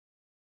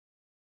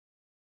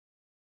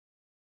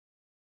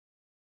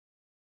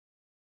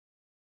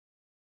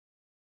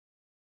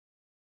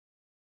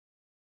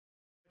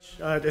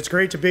It's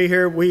great to be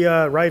here. We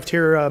arrived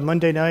here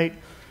Monday night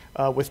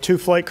with 2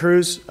 flight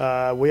crews.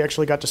 We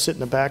actually got to sit in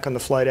the back on the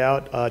flight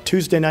out.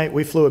 Tuesday night,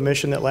 we flew a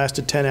mission that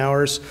lasted 10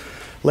 hours,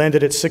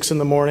 landed at 6 in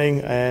the morning,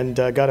 and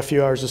got a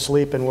few hours of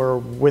sleep, and we're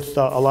with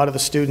a lot of the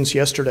students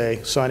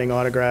yesterday signing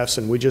autographs,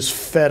 and we just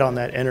fed on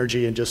that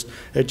energy, and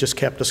it just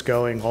kept us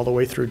going all the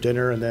way through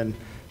dinner, and then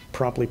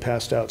promptly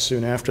passed out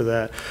soon after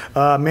that.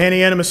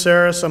 Manny,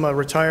 Antimisiaris. I'm a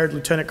retired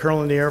lieutenant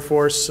colonel in the Air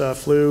Force.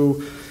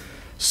 Flew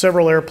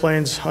several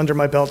airplanes under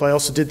my belt. I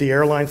also did the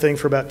airline thing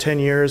for about 10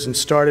 years and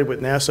started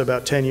with NASA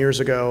about 10 years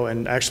ago,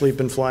 and actually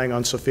been flying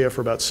on SOFIA for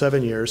about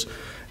 7 years.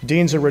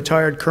 Dean's a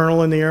retired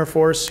colonel in the Air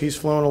Force. He's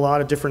flown a lot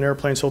of different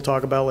airplanes he'll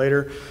talk about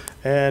later.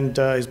 And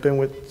he's been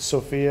with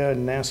SOFIA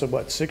and NASA,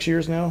 what, 6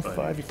 years now?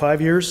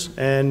 5 years.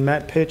 And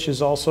Matt Pitsch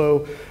is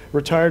also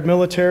retired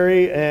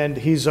military, and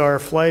he's our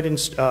flight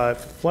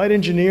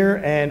engineer,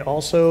 and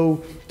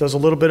also does a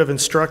little bit of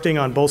instructing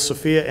on both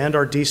SOFIA and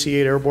our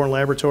DC-8 Airborne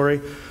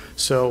Laboratory.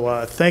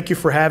 So thank you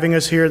for having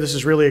us here. This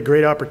is really a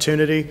great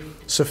opportunity.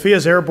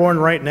 SOFIA's airborne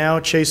right now,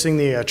 chasing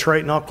the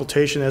Triton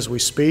occultation as we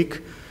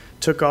speak.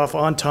 Took off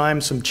on time,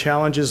 some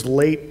challenges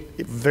late,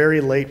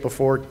 very late,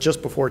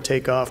 just before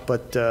takeoff,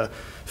 but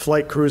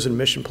flight crews and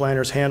mission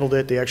planners handled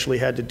it. They actually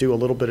had to do a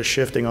little bit of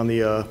shifting on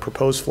the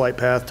proposed flight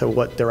path to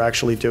what they're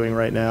actually doing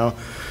right now.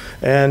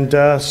 And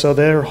so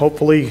they're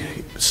hopefully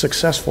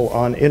successful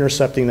on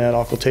intercepting that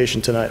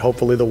occultation tonight.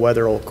 Hopefully the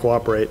weather will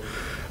cooperate.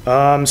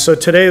 So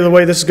today, the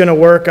way this is going to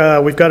work,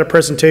 we've got a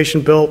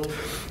presentation built,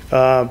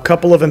 a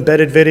couple of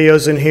embedded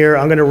videos in here.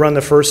 I'm going to run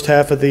the first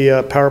half of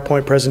the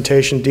PowerPoint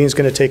presentation. Dean's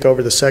going to take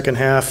over the second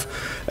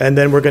half, and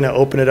then we're going to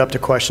open it up to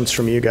questions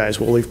from you guys.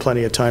 We'll leave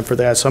plenty of time for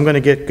that. So I'm going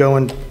to get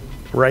going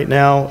right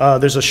now.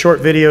 There's a short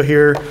video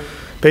here,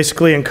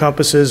 basically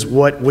encompasses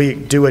what we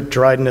do at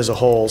Dryden as a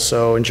whole,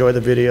 so enjoy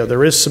the video.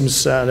 There is some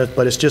sound,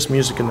 but it's just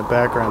music in the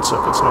background,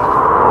 so if it's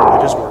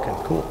not, it is working.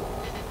 Cool.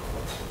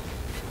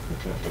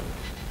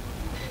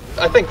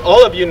 I think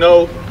all of you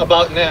know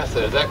about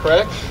NASA, is that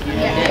correct?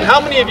 Yeah.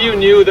 How many of you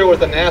knew there was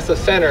a NASA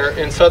center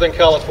in Southern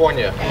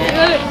California?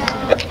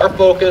 Yeah. Our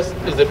focus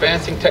is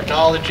advancing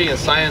technology and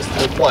science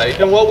through flight.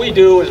 And what we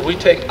do is we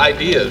take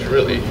ideas,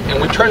 really,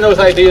 and we turn those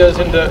ideas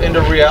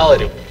into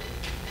reality.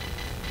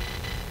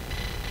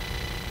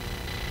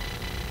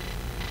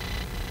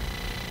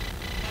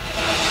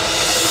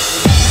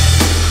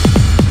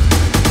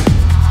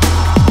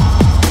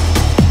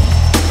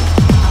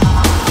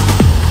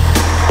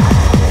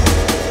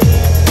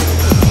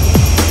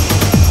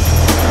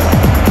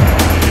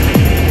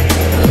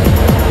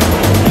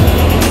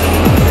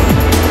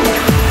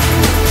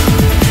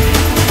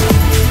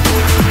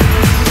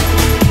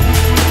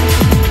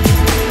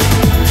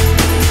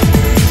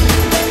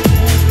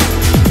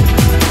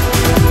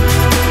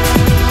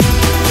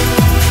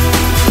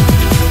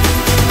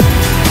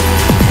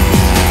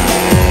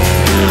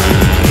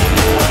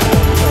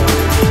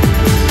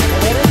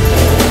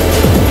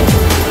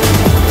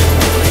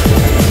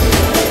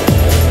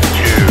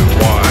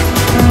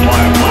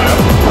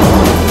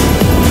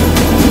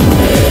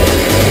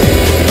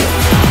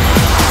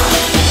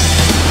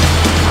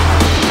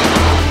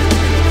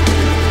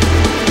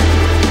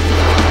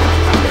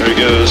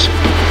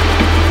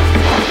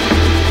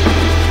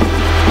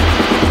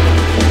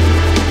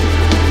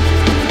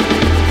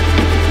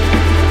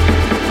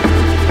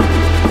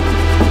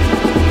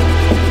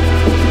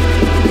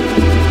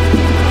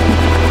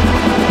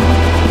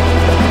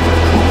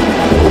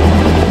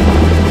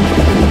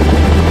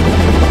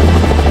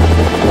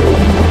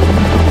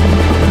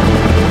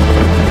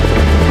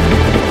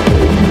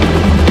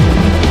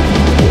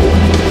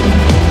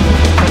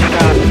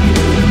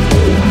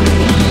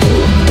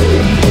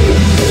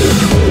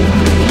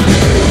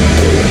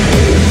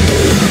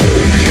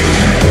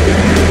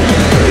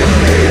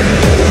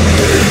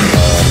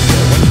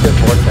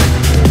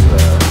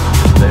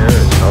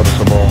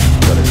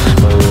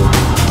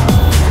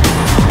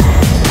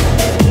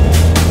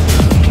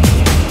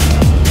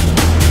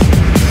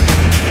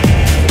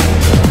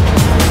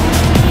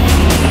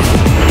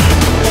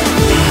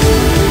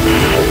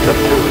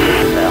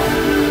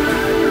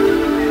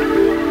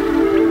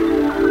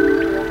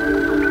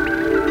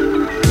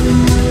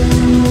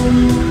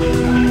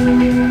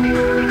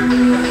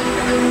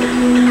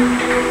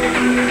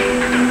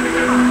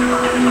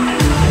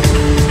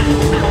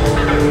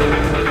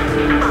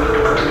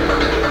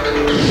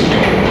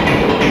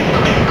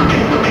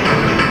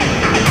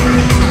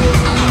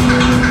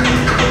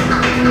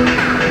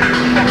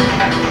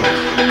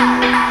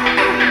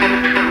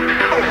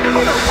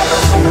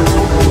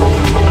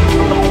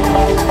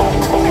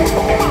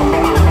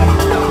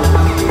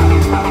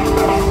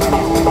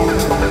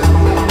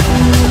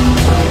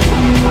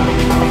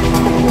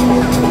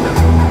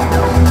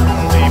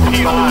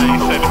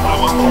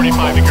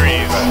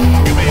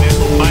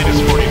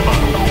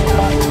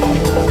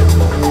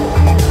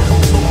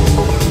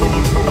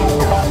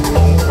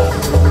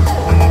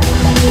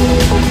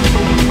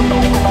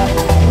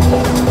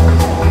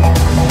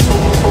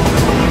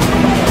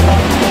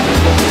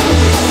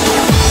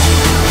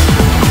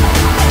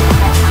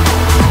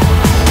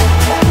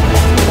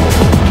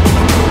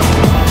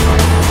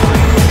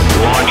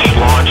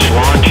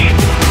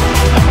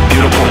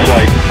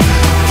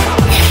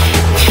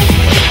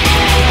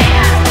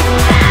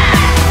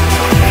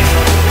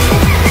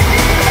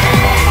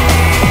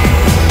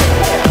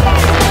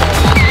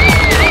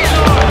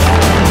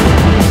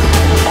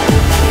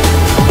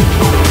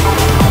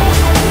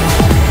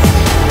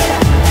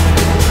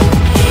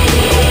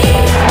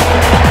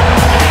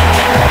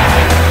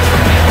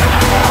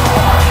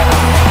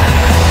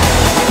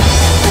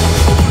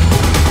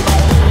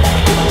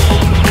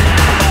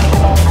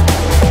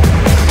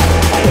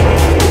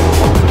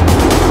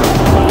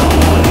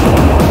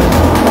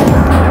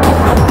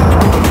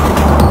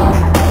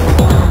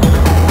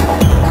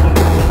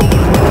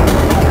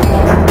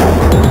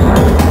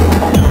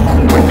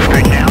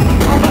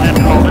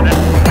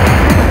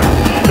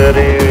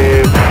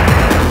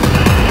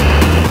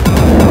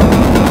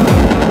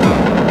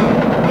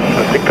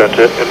 that's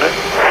it, isn't it?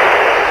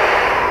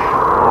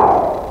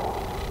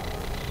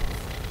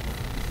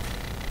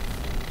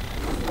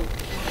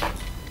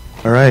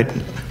 All right.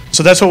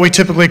 So that's what we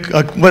typically,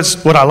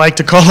 what I like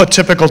to call a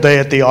typical day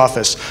at the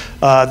office.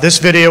 This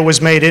video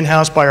was made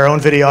in-house by our own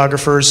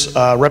videographers,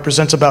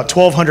 represents about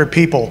 1,200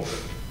 people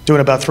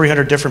doing about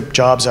 300 different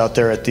jobs out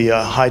there at the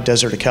high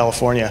desert of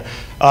California.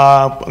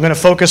 I'm going to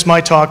focus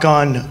my talk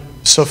on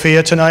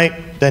SOFIA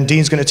tonight, then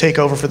Dean's going to take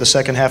over for the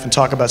second half and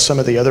talk about some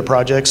of the other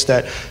projects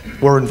that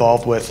we're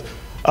involved with.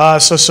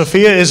 So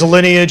SOFIA is a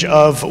lineage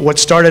of what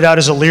started out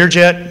as a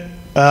Learjet,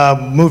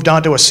 moved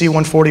on to a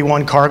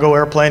C-141 cargo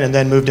airplane, and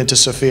then moved into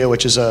SOFIA,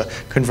 which is a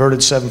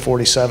converted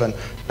 747.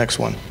 Next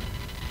one.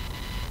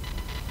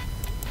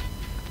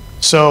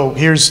 So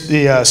here's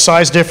the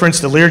size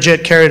difference. The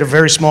Learjet carried a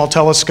very small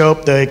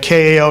telescope. The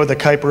KAO, the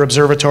Kuiper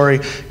Observatory,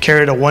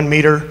 carried a 1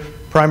 meter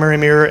primary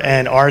mirror,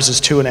 and ours is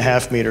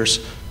 2.5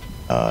 meters.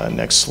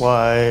 Next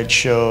slide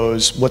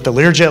shows what the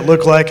Learjet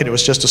looked like, and it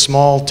was just a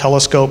small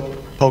telescope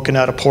poking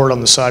out a port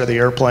on the side of the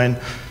airplane.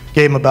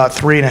 Gave them about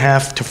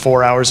 3.5 to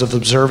 4 hours of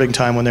observing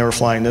time when they were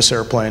flying this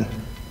airplane.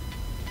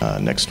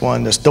 Next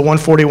one, the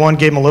 141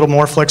 gave them a little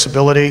more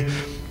flexibility.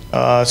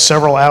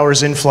 Several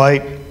hours in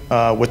flight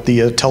with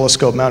the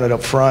telescope mounted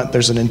up front.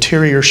 There's an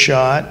interior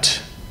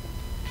shot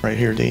right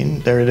here, Dean.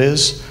 There it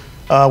is.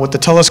 With the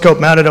telescope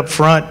mounted up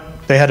front,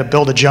 they had to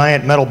build a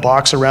giant metal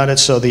box around it,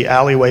 so the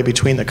alleyway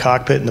between the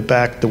cockpit and the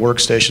back, the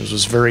workstations,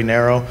 was very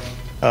narrow.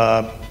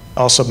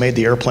 Also made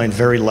the airplane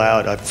very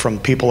loud. From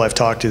people I've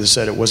talked to, they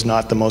said it was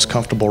not the most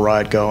comfortable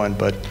ride going,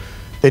 but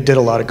they did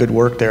a lot of good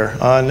work there.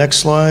 Next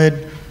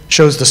slide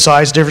shows the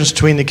size difference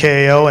between the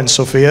KAO and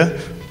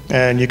SOFIA,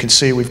 and you can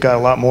see we've got a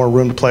lot more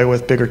room to play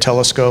with, bigger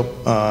telescope.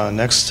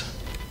 Next.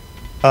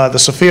 The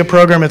SOFIA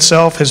program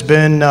itself has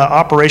been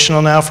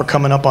operational now for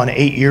coming up on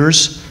 8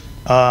 years.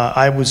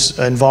 I was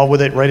involved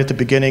with it right at the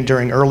beginning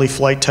during early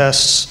flight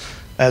tests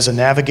as a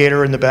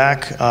navigator in the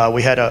back.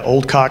 We had an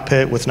old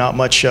cockpit with not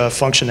much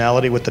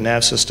functionality with the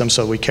nav system,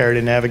 so we carried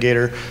a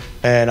navigator,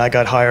 and I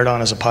got hired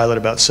on as a pilot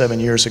about 7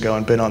 years ago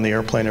and been on the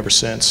airplane ever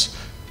since.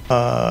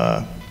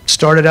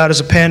 Started out as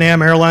a Pan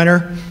Am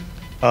airliner,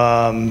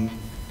 and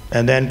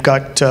then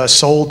got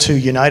sold to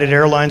United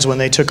Airlines when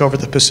they took over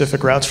the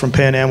Pacific routes from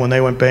Pan Am when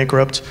they went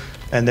bankrupt,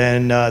 and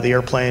then the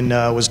airplane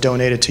was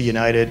donated to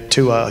United,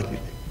 to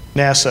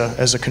NASA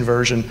as a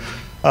conversion.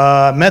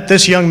 Met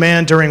this young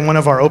man during one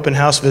of our open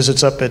house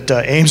visits up at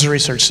Ames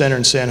Research Center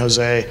in San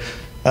Jose.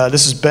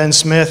 This is Ben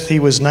Smith. He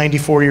was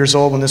 94 years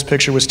old when this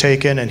picture was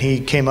taken, and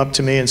he came up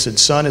to me and said,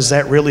 "Son, is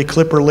that really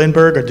Clipper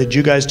Lindbergh, or did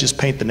you guys just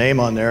paint the name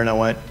on there?" And I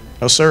went,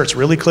 "No, sir, it's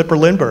really Clipper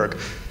Lindbergh."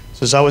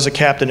 Says, "I was a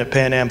captain at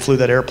Pan Am, flew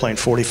that airplane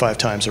 45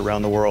 times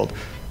around the world."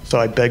 So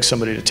I begged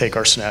somebody to take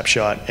our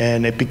snapshot,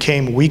 and it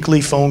became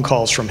weekly phone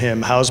calls from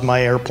him. "How's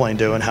my airplane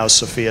doing? How's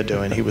SOFIA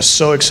doing?" He was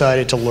so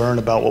excited to learn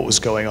about what was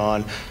going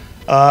on.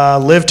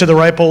 Lived to the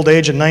ripe old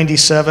age of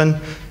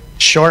 97,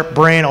 sharp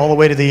brain all the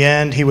way to the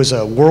end. He was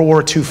a World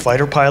War II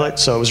fighter pilot,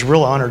 so it was a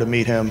real honor to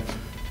meet him.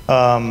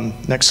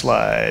 Next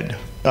slide.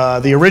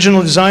 The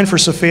original design for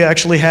SOFIA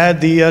actually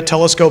had the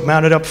telescope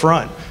mounted up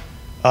front.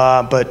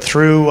 But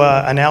through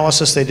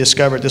analysis, they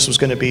discovered this was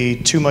going to be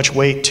too much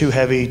weight, too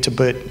heavy to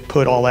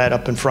put all that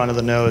up in front of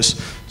the nose.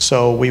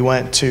 So we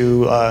went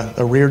to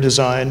a rear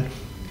design.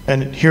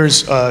 And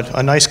here's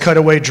a nice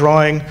cutaway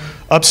drawing.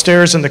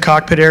 Upstairs in the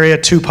cockpit area,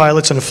 2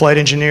 pilots and a flight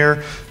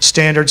engineer,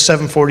 standard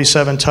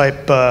 747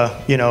 type,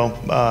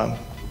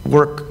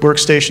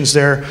 workstations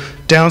there.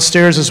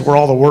 Downstairs is where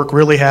all the work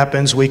really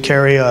happens. We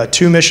carry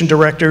 2 mission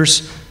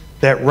directors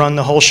that run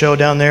the whole show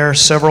down there,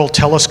 several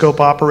telescope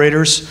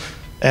operators,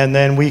 and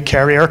then we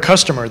carry our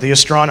customer, the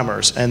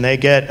astronomers, and they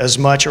get as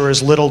much or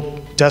as little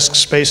desk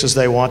space as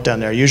they want down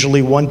there.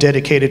 Usually one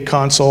dedicated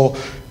console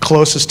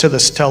closest to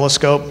this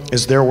telescope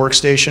is their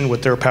workstation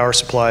with their power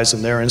supplies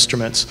and their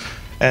instruments.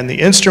 And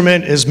the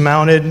instrument is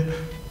mounted,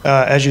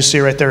 as you see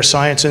right there,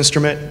 science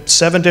instrument.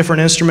 7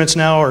 different instruments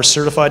now are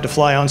certified to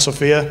fly on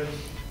SOFIA.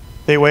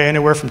 They weigh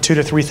anywhere from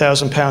 2,000 to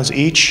 3,000 pounds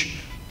each,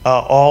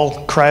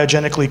 all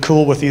cryogenically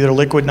cooled with either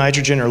liquid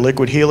nitrogen or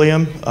liquid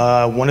helium.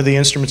 One of the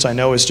instruments I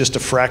know is just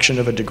a fraction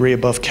of a degree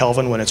above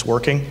Kelvin when it's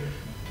working.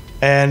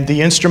 And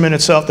the instrument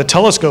itself, the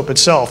telescope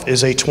itself,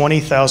 is a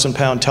 20,000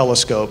 pound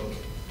telescope.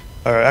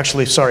 Or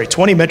actually, sorry,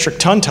 20 metric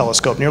ton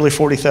telescope, nearly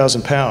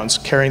 40,000 pounds,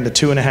 carrying the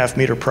 2.5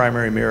 meter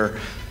primary mirror.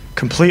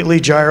 Completely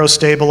gyro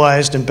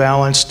stabilized and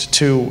balanced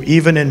to,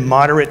 even in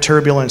moderate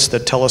turbulence, the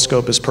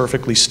telescope is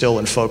perfectly still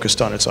and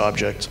focused on its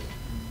object.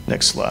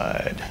 Next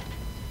slide.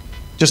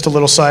 Just a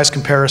little size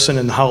comparison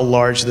and how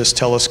large this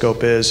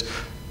telescope is.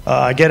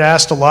 I get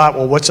asked a lot,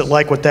 well, what's it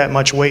like with that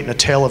much weight in the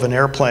tail of an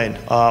airplane?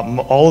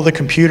 All of the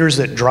computers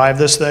that drive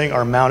this thing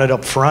are mounted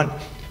up front.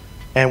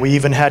 And we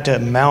even had to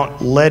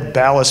mount lead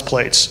ballast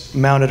plates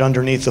mounted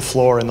underneath the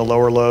floor in the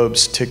lower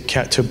lobes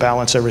to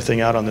balance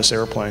everything out on this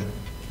airplane.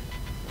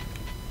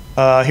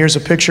 Here's a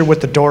picture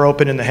with the door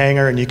open in the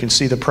hangar, and you can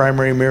see the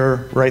primary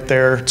mirror right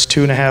there. It's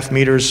 2.5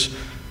 meters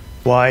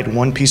wide,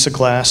 1 piece of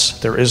glass.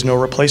 There is no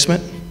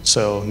replacement,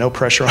 so no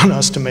pressure on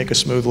us to make a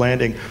smooth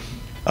landing.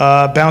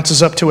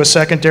 bounces up to a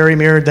secondary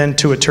mirror, then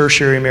to a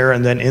tertiary mirror,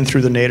 and then in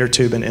through the nadir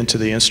tube and into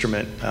the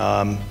instrument.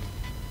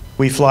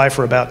 We fly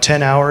for about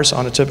 10 hours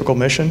on a typical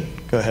mission.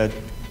 Go ahead.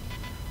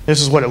 This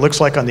is what it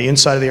looks like on the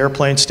inside of the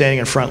airplane, standing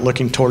in front,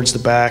 looking towards the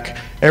back.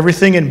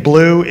 Everything in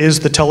blue is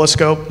the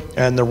telescope,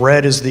 and the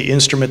red is the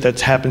instrument that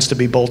happens to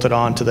be bolted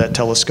onto that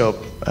telescope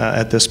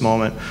at this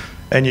moment.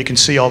 And you can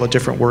see all the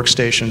different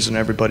workstations and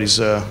everybody's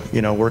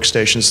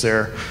workstations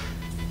there.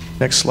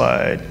 Next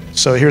slide.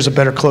 So here's a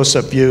better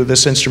close-up view.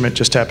 This instrument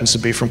just happens to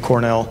be from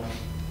Cornell.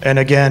 And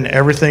again,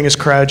 everything is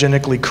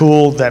cryogenically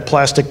cooled. That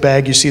plastic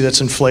bag you see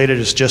that's inflated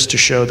is just to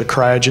show the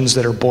cryogens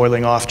that are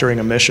boiling off during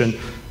a mission.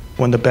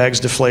 When the bag's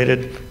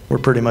deflated, we're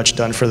pretty much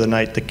done for the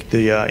night.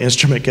 The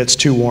instrument gets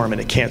too warm and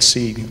it can't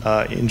see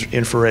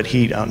infrared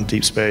heat out in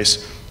deep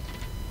space.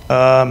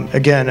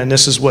 Again, and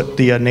this is what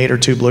the nadir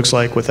tube looks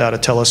like without a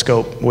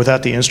telescope,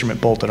 without the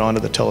instrument bolted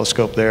onto the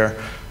telescope there.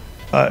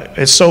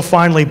 It's so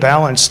finely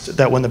balanced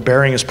that when the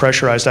bearing is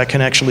pressurized, I can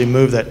actually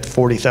move that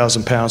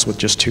 40,000 pounds with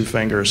just 2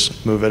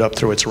 fingers, move it up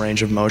through its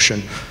range of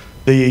motion.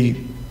 The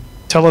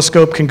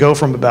telescope can go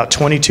from about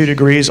 22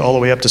 degrees all the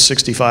way up to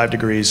 65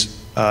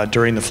 degrees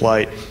during the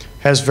flight.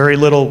 Has very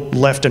little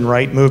left and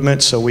right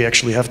movement, so we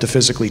actually have to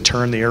physically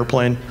turn the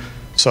airplane.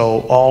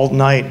 So all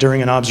night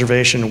during an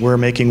observation, we're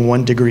making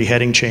 1 degree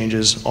heading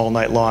changes all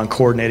night long,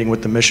 coordinating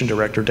with the mission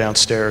director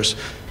downstairs.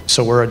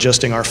 So we're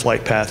adjusting our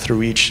flight path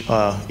through each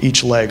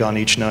leg on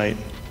each night.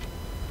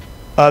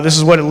 This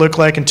is what it looked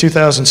like in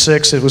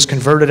 2006. It was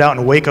converted out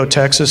in Waco,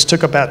 Texas.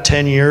 Took about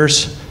 10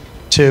 years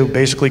to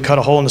basically cut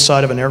a hole in the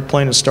side of an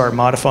airplane and start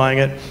modifying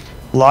it.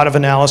 A lot of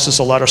analysis,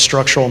 a lot of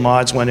structural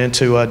mods went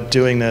into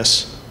doing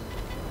this.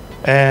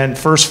 And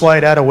first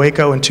flight out of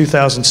Waco in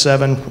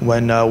 2007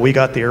 when we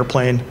got the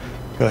airplane.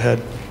 Go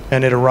ahead.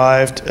 And it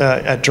arrived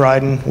at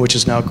Dryden, which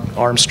is now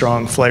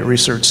Armstrong Flight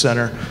Research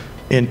Center,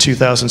 in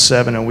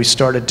 2007. And we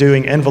started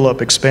doing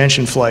envelope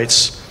expansion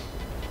flights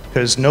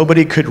because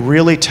nobody could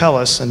really tell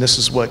us, and this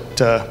is what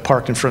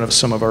parked in front of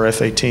some of our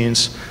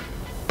F-18s,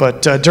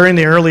 but during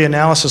the early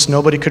analysis,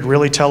 nobody could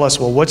really tell us,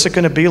 well, what's it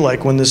going to be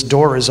like when this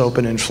door is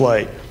open in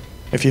flight?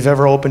 If you've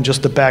ever opened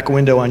just the back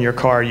window on your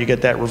car, you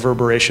get that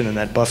reverberation and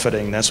that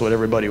buffeting. That's what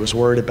everybody was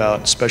worried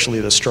about,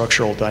 especially the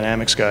structural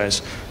dynamics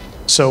guys.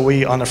 So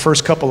we, on the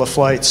first couple of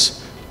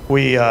flights,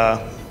 we,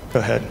 go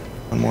ahead,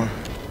 one more.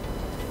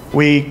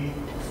 We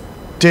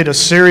did a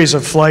series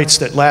of flights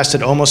that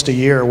lasted almost a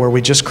year where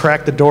we just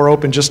cracked the door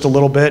open just a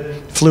little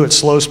bit, flew at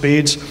slow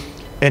speeds,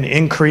 and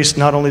increased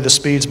not only the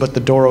speeds but the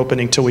door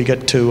opening till we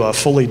get to a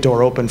fully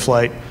door open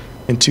flight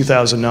in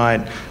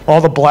 2009.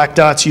 All the black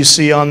dots you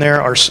see on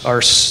there are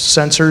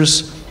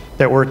sensors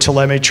that were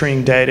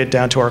telemetrying data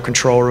down to our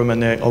control room,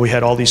 and we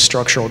had all these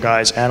structural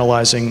guys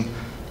analyzing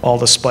all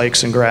the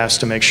spikes and graphs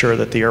to make sure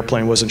that the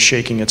airplane wasn't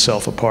shaking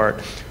itself apart.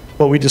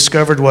 What we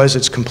discovered was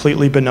it's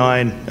completely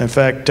benign. In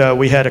fact,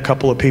 we had a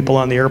couple of people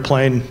on the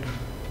airplane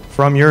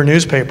from your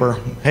newspaper,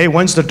 hey,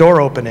 when's the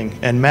door opening?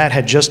 And Matt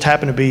had just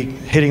happened to be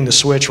hitting the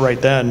switch right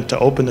then to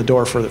open the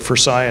door for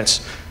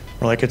science.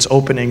 We're like, it's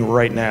opening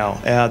right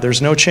now.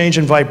 There's no change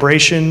in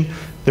vibration,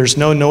 there's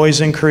no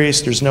noise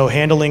increase, there's no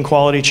handling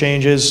quality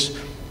changes.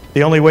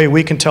 The only way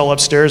we can tell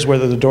upstairs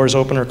whether the door's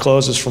open or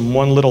closed is from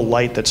one little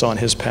light that's on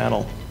his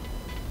panel.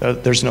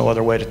 There's no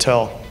other way to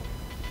tell.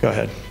 Go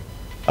ahead.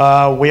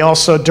 We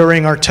also,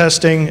 during our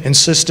testing,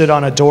 insisted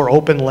on a door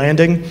open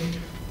landing.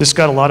 This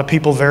got a lot of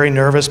people very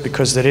nervous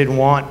because they didn't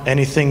want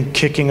anything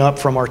kicking up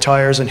from our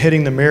tires and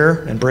hitting the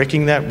mirror and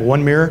breaking that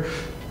one mirror.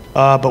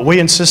 But we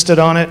insisted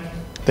on it.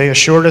 They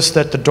assured us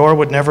that the door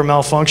would never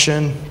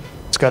malfunction.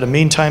 It's got a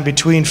mean time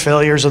between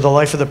failures of the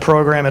life of the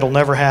program. It'll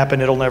never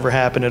happen, it'll never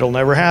happen, it'll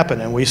never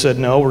happen. And we said,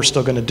 no, we're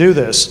still going to do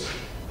this.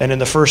 And in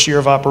the first year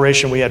of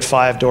operation, we had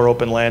 5 door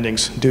open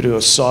landings due to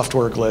a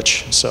software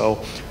glitch.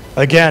 So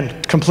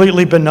again,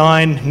 completely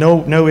benign,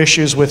 no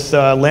issues with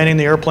landing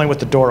the airplane with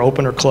the door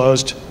open or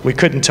closed. We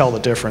couldn't tell the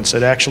difference.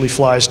 It actually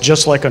flies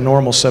just like a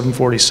normal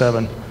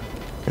 747. Go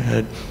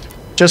ahead.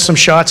 Just some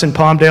shots in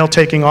Palmdale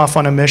taking off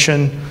on a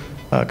mission.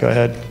 Go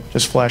ahead,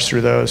 just flash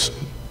through those.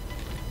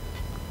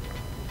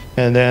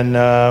 And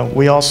then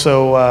we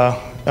also,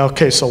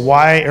 okay, so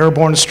why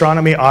airborne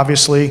astronomy?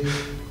 Obviously,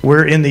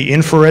 we're in the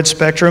infrared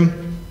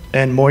spectrum,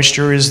 and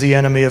moisture is the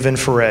enemy of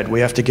infrared.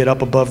 We have to get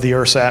up above the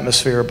Earth's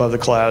atmosphere, above the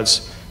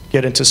clouds,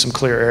 get into some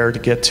clear air to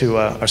get to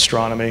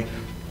astronomy.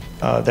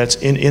 That's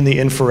in the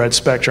infrared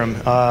spectrum.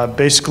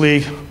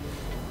 Basically,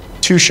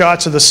 2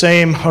 shots of the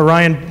same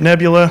Orion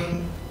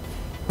Nebula,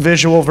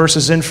 visual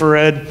versus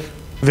infrared,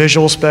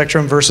 visual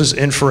spectrum versus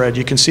infrared.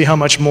 You can see how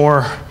much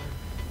more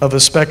of the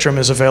spectrum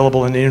is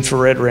available in the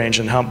infrared range,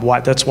 and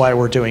that's why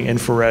we're doing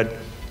infrared.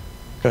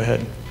 Go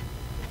ahead.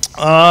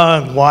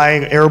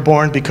 Why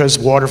airborne? Because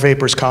water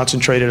vapor is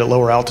concentrated at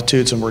lower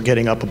altitudes, and we're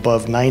getting up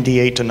above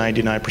 98 to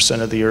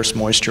 99% of the Earth's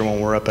moisture when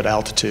we're up at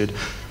altitude.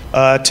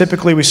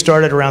 Typically, we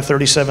start at around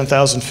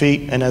 37,000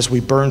 feet, and as we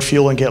burn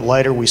fuel and get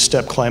lighter, we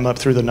climb up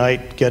through the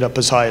night, get up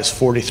as high as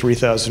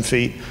 43,000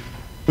 feet.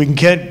 We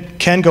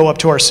can go up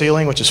to our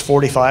ceiling, which is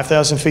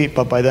 45,000 feet,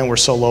 but by then we're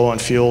so low on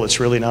fuel,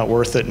 it's really not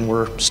worth it, and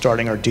we're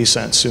starting our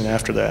descent soon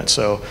after that.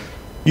 So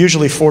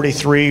usually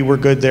 43, we're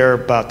good there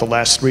about the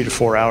last 3 to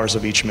 4 hours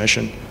of each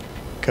mission.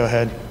 Go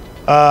ahead.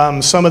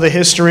 Some of the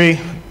history,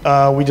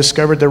 we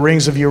discovered the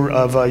rings of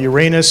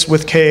Uranus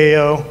with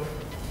KAO,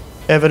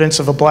 evidence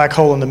of a black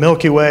hole in the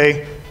Milky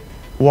Way,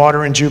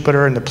 water in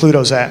Jupiter, and the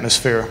Pluto's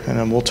atmosphere. And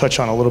then we'll touch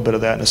on a little bit of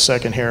that in a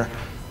second here.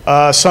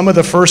 Some of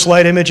the first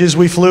light images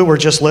we flew were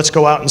just, let's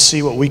go out and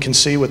see what we can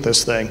see with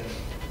this thing.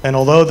 And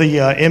although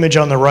the image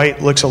on the right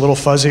looks a little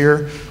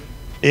fuzzier,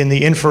 in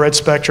the infrared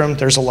spectrum,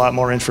 there's a lot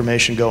more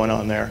information going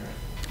on there.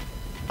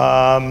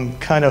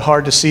 Kind of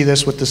hard to see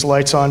this with this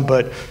lights on,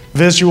 but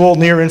visual,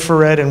 near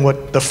infrared, and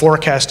what the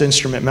forecast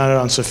instrument mounted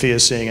on SOFIA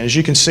is seeing. And as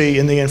you can see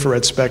in the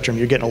infrared spectrum,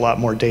 you're getting a lot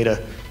more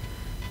data.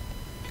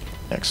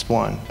 Next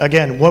one.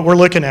 Again, what we're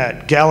looking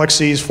at,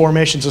 galaxies,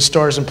 formations of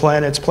stars and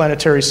planets,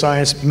 planetary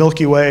science,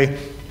 Milky Way,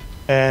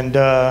 and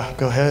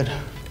go ahead.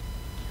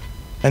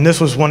 And this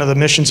was one of the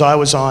missions I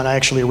was on. I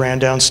actually ran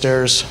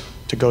downstairs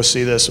to go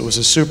see this. It was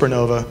a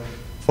supernova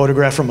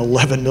photographed from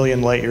 11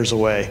 million light years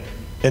away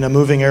in a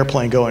moving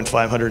airplane going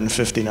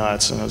 550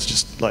 knots. And I was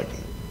just like,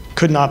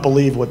 could not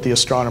believe what the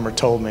astronomer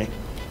told me.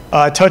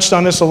 I touched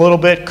on this a little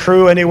bit.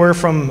 Crew anywhere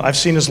from, I've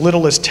seen as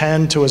little as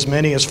 10 to as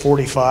many as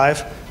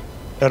 45.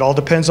 It all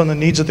depends on the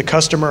needs of the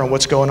customer and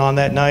what's going on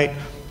that night.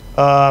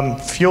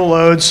 Fuel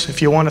loads,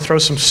 if you want to throw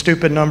some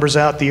stupid numbers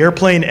out, the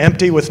airplane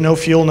empty with no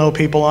fuel, no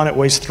people on it,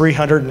 weighs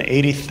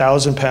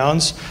 380,000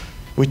 pounds.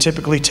 We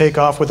typically take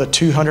off with a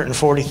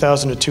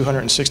 240,000 to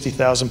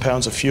 260,000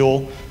 pounds of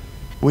fuel.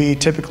 We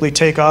typically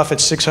take off at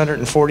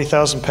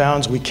 640,000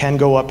 pounds. We can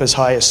go up as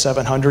high as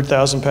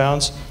 700,000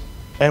 pounds.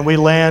 And we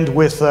land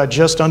with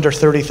just under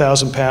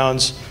 30,000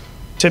 pounds,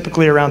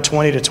 typically around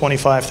 20 to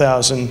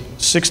 25,000.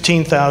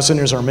 16,000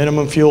 is our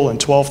minimum fuel, and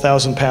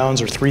 12,000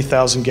 pounds or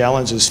 3,000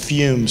 gallons is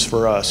fumes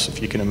for us,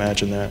 if you can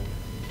imagine that.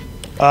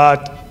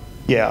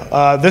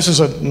 This is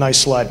a nice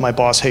slide. My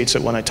boss hates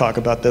it when I talk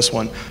about this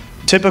one.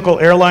 Typical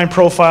airline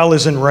profile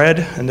is in red,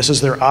 and this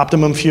is their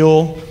optimum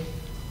fuel.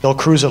 They'll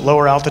cruise at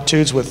lower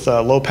altitudes with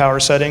low power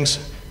settings.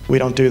 We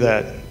don't do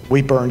that.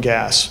 We burn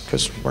gas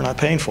because we're not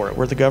paying for it.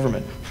 We're the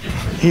government.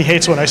 He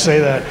hates when I say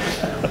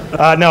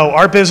that. No,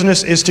 our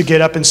business is to get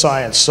up in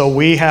science. So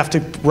we have to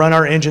run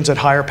our engines at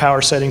higher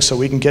power settings so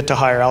we can get to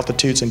higher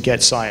altitudes and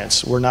get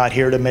science. We're not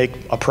here to make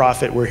a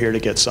profit. We're here to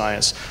get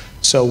science.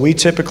 So we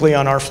typically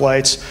on our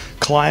flights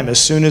climb as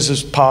soon as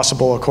is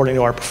possible according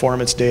to our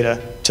performance data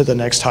to the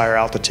next higher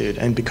altitude.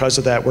 And because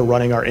of that, we're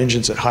running our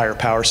engines at higher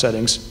power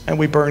settings and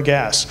we burn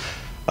gas.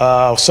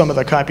 Some of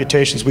the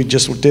computations we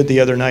just did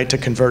the other night to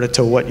convert it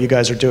to what you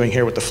guys are doing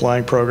here with the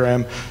flying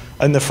program.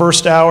 In the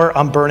first hour,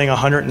 I'm burning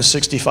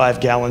 165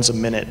 gallons a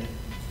minute.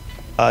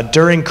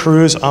 During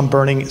cruise, I'm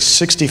burning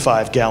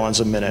 65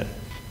 gallons a minute.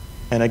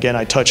 And again,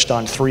 I touched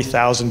on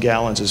 3,000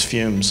 gallons as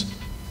fumes.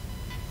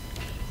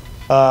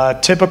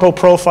 Typical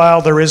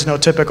profile, there is no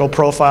typical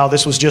profile.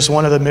 This was just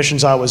one of the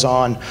missions I was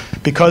on.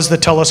 Because the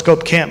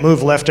telescope can't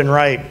move left and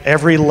right,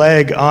 every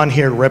leg on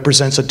here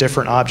represents a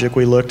different object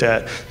we looked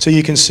at. So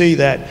you can see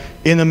that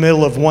in the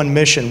middle of one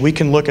mission, we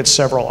can look at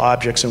several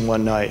objects in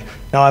one night.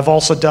 Now I've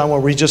also done where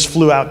we just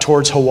flew out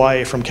towards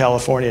Hawaii from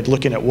California,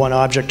 looking at one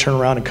object, turn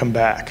around and come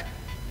back.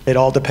 It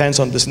all depends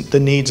on the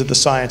needs of the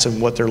science and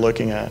what they're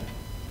looking at.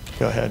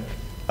 Go ahead.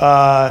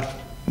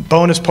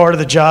 Bonus part of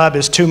the job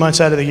is 2 months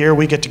out of the year,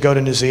 we get to go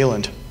to New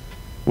Zealand.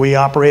 We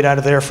operate out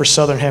of there for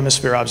Southern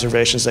Hemisphere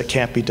observations that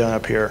can't be done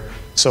up here.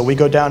 So we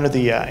go down to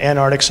the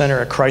Antarctic Center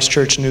at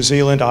Christchurch, New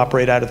Zealand,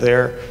 operate out of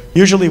there.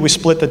 Usually we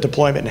split the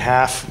deployment in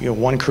half. You know,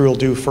 one crew will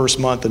do first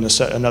month and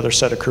another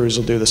set of crews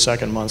will do the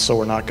second month, so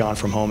we're not gone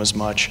from home as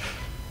much.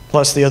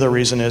 Plus the other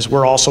reason is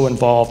we're also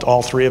involved,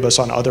 all three of us,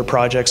 on other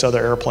projects, other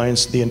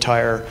airplanes. The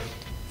entire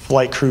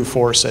flight crew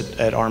force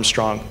at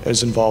Armstrong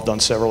is involved on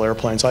several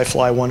airplanes. I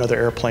fly one other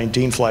airplane,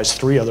 Dean flies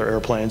 3 other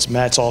airplanes,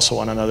 Matt's also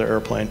on another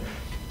airplane.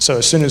 So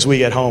as soon as we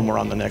get home, we're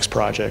on the next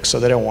project, so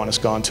they don't want us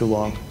gone too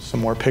long. Some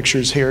more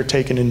pictures here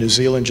taken in New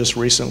Zealand just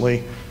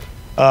recently.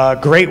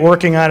 Great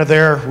working out of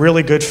there,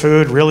 really good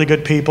food, really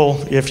good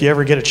people. If you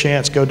ever get a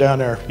chance, go down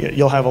there.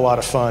 You'll have a lot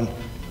of fun.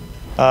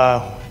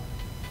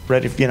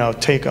 Ready,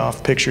 take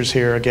off pictures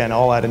here. Again,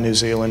 all out of New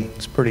Zealand.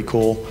 It's pretty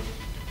cool.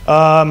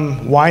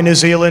 Why New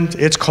Zealand?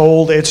 It's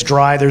cold, it's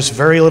dry, there's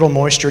very little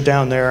moisture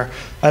down there.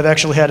 I've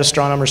actually had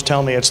astronomers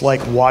tell me it's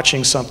like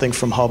watching something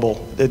from Hubble.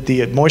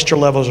 The moisture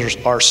levels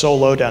are so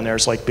low down there,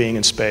 it's like being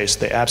in space.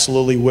 They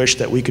absolutely wish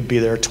that we could be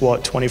there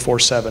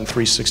 24/7,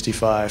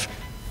 365.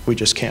 We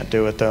just can't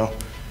do it though.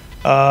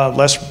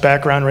 Less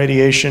background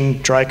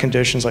radiation, dry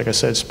conditions, like I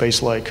said,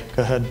 space-like.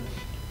 Go ahead.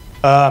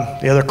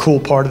 The other cool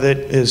part of it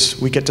is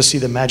we get to see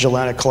the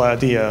Magellanic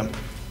Cloud.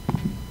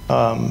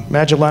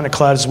 Magellanic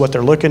Cloud is what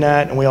they're looking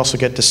at, and we also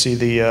get to see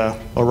the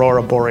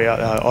Aurora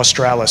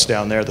Australis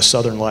down there, the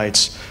southern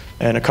lights.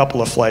 And a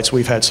couple of flights,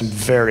 we've had some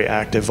very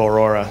active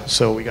aurora.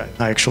 So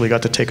I actually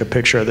got to take a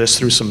picture of this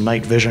through some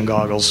night vision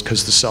goggles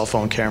because the cell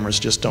phone cameras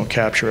just don't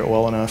capture it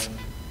well enough.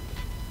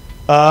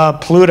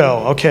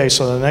 Pluto, okay,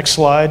 so the next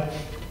slide.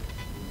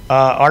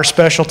 Our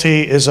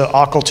specialty is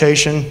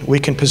occultation. We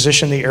can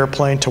position the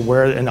airplane to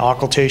where an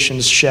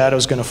occultation's shadow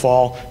is going to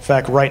fall. In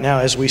fact, right now,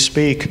 as we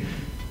speak,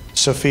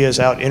 SOFIA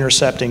is out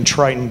intercepting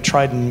Triton,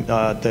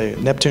 the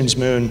Neptune's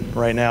moon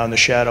right now, in the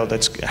shadow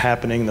that's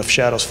happening. The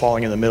shadow's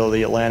falling in the middle of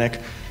the Atlantic.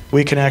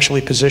 We can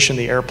actually position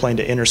the airplane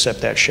to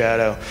intercept that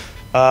shadow.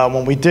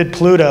 When we did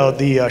Pluto,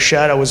 the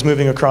shadow was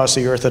moving across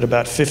the Earth at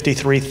about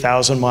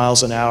 53,000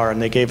 miles an hour,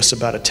 and they gave us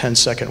about a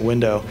 10-second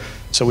window.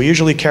 So we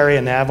usually carry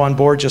a nav on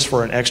board just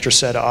for an extra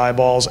set of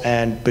eyeballs,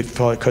 and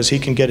because he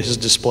can get his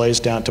displays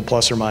down to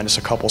plus or minus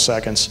a couple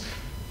seconds.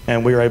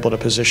 And we were able to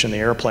position the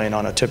airplane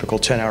on a typical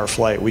 10-hour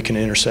flight. We can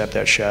intercept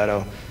that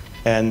shadow.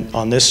 And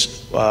on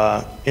this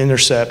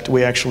intercept,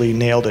 we actually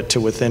nailed it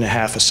to within a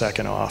half a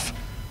second off.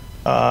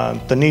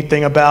 The neat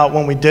thing about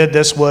when we did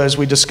this was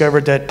we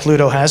discovered that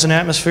Pluto has an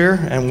atmosphere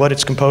and what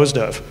it's composed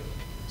of.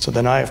 So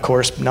then I, of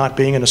course, not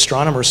being an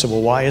astronomer, said,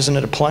 well, why isn't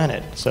it a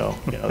planet? So,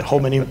 a whole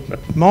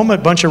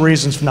bunch of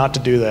reasons not to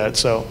do that.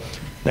 So,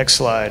 next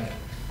slide.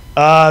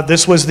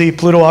 This was the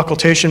Pluto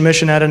occultation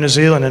mission out of New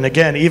Zealand. And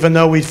again, even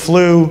though we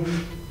flew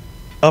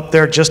up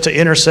there just to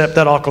intercept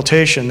that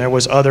occultation, there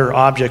was other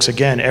objects.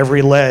 Again,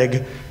 every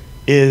leg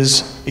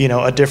is,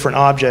 a different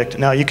object.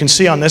 Now, you can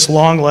see on this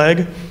long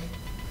leg,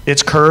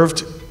 it's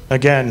curved.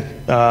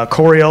 Again,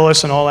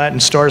 Coriolis and all that,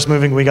 and stars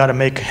moving, we got to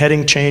make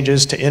heading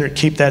changes to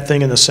keep that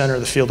thing in the center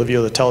of the field of view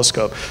of the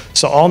telescope.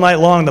 So all night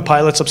long, the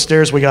pilots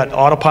upstairs, we got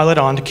autopilot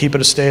on to keep it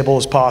as stable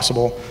as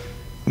possible,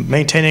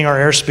 maintaining our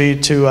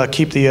airspeed to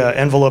keep the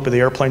envelope of the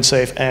airplane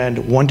safe,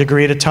 and 1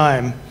 degree at a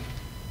time,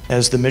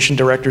 as the mission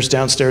directors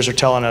downstairs are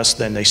telling us,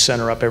 then they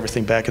center up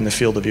everything back in the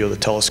field of view of the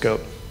telescope.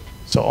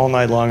 So all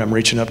night long, I'm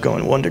reaching up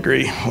going 1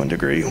 degree, 1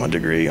 degree, 1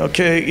 degree.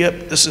 Okay,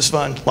 yep, this is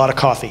fun. A lot of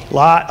coffee.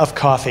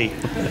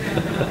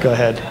 Go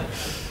ahead.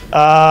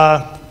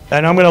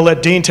 And I'm going to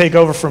let Dean take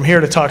over from here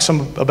to talk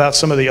about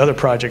some of the other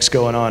projects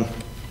going on.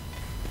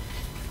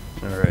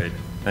 All right.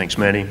 Thanks,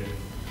 Manny.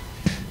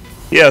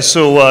 Yeah,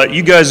 so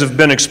you guys have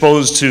been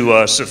exposed to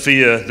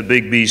SOFIA, the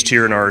big beast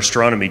here in our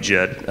astronomy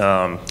jet.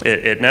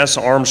 At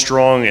NASA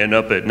Armstrong and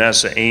up at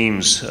NASA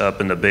Ames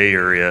up in the Bay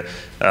Area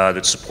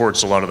that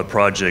supports a lot of the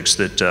projects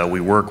that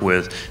we work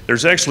with.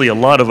 There's actually a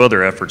lot of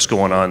other efforts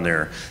going on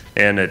there.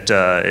 And at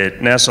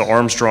NASA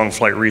Armstrong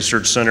Flight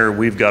Research Center,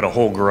 we've got a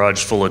whole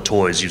garage full of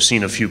toys. You've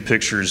seen a few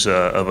pictures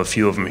of a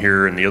few of them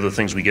here and the other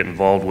things we get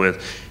involved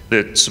with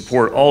that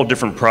support all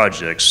different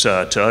projects.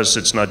 To us,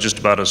 it's not just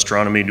about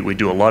astronomy. We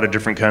do a lot of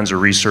different kinds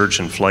of research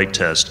and flight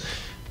tests.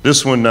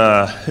 This one,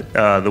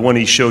 the one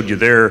he showed you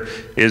there,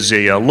 is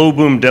a low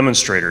boom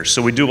demonstrator.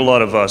 So we do a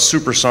lot of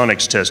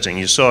supersonics testing.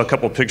 You saw a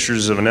couple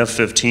pictures of an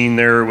F-15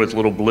 there with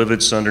little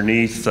blivets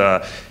underneath.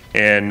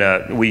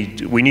 And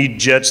we need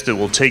jets that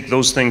will take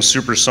those things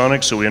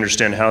supersonic so we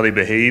understand how they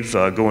behave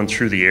going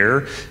through the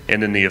air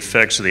and then the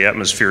effects of the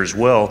atmosphere as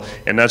well.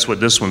 And that's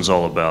what this one's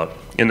all about.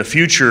 In the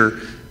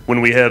future, when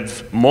we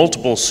have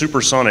multiple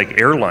supersonic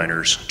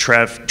airliners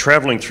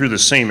traveling through the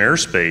same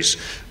airspace,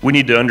 we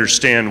need to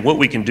understand what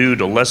we can do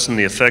to lessen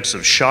the effects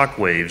of shock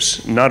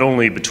waves, not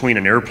only between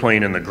an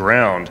airplane and the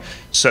ground,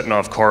 setting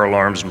off car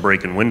alarms and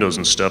breaking windows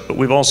and stuff, but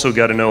we've also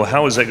got to know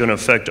how is that going to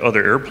affect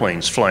other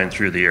airplanes flying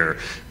through the air,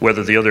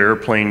 whether the other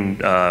airplane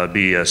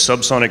be a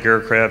subsonic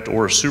aircraft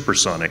or a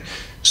supersonic.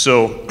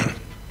 So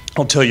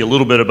I'll tell you a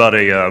little bit about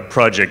a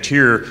project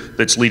here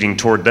that's leading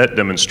toward that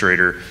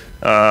demonstrator.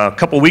 A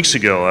couple weeks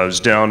ago, I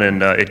was down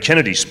at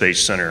Kennedy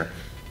Space Center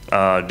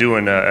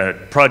doing a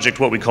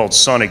project, what we called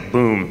Sonic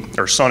Boom,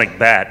 or Sonic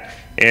Bat,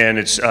 and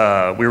it's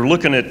we were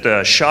looking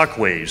at shock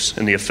waves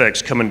and the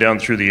effects coming down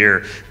through the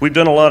air. We've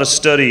done a lot of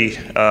study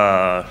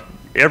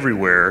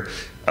everywhere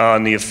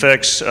on the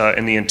effects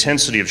and the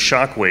intensity of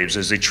shock waves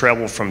as they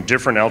travel from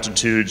different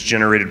altitudes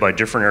generated by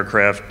different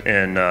aircraft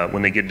and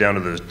when they get down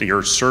to the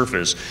Earth's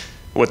surface.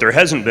 What there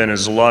hasn't been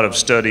is a lot of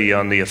study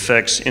on the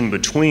effects in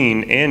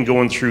between and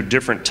going through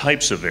different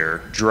types of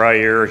air, dry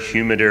air,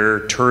 humid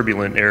air,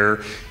 turbulent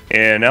air.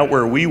 And out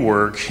where we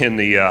work in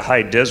the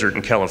high desert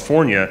in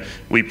California,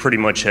 we pretty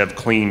much have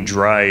clean,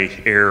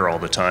 dry air all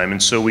the time.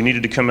 And so we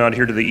needed to come out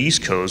here to the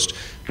East Coast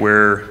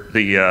where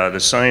the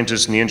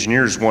scientists and the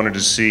engineers wanted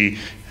to see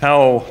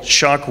how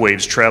shock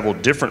waves travel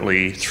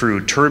differently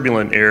through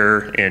turbulent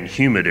air and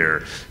humid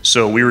air.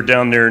 So we were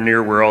down there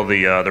near where all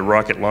the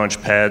rocket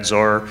launch pads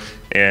are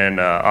and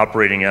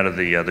operating out of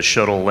the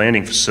shuttle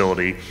landing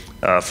facility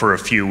for a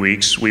few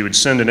weeks. We would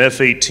send an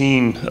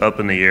F-18 up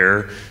in the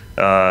air.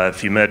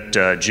 If you met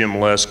Jim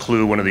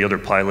Clue, one of the other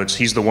pilots,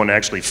 he's the one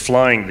actually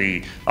flying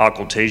the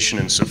occultation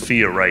in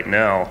SOFIA right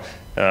now.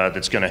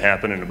 That's going to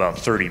happen in about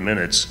 30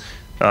 minutes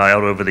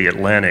out over the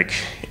Atlantic.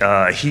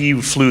 He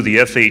flew the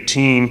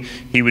F-18.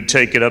 He would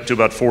take it up to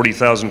about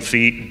 40,000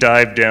 feet,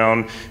 dive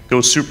down,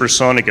 go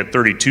supersonic at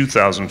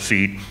 32,000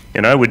 feet,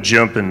 and I would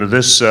jump into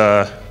this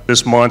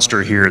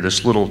monster here,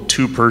 this little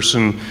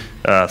two-person,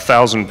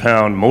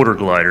 1,000-pound motor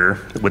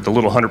glider with the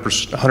little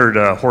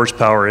 100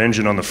 horsepower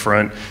engine on the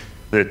front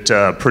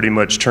that pretty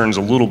much turns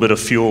a little bit of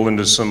fuel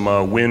into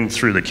some wind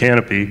through the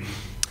canopy.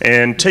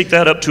 and take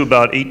that up to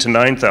about 8,000 to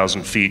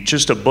 9,000 feet,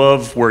 just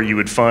above where you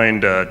would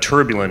find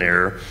turbulent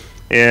air.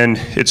 And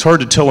it's hard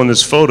to tell in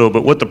this photo,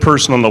 but what the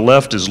person on the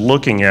left is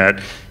looking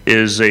at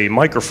is a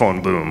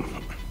microphone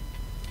boom,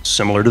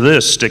 similar to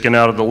this, sticking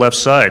out of the left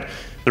side.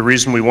 The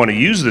reason we want to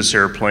use this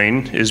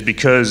airplane is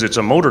because it's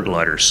a motor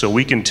glider, so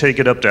we can take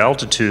it up to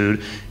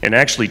altitude and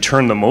actually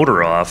turn the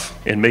motor off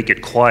and make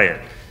it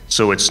quiet.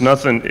 So it's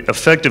nothing,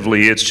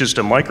 effectively, it's just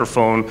a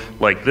microphone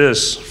like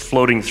this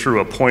floating through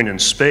a point in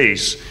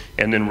space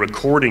and then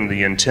recording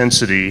the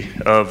intensity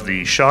of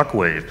the shock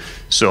wave.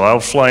 So I'll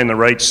fly in the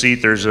right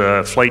seat. There's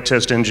a flight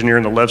test engineer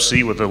in the left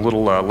seat with a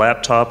little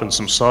laptop and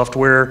some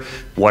software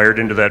wired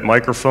into that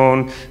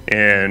microphone,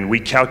 and we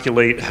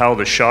calculate how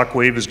the shock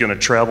wave is going to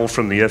travel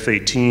from the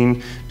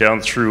F-18 down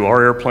through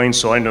our airplane,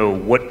 so I know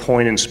what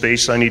point in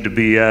space I need to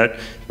be at,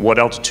 what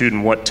altitude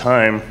and what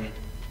time.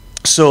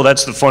 So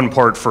that's the fun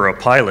part for a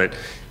pilot,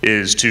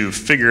 is to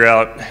figure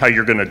out how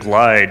you're going to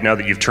glide now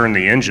that you've turned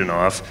the engine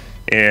off,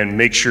 and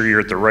make sure you're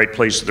at the right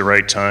place at the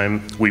right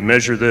time. We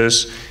measure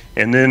this,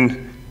 and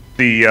then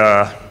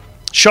the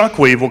shock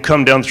wave will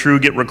come down through,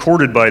 get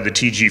recorded by the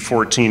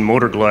TG-14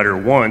 motor glider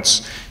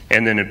once,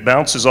 and then it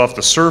bounces off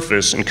the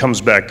surface and comes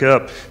back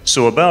up.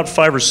 So about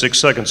 5 or 6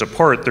 seconds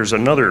apart, there's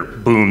another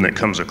boom that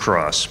comes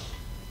across.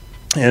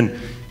 And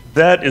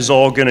that is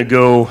all going to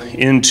go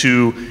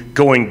into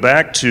going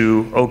back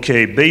to,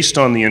 okay, based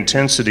on the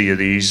intensity of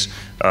these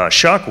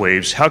shock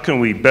waves, how can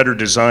we better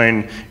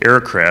design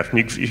aircraft?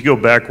 And you go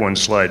back one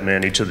slide,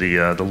 Manny, to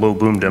the low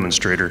boom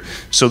demonstrator.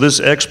 So this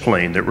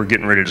X-plane that we're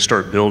getting ready to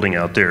start building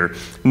out there,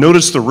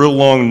 notice the real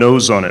long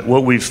nose on it.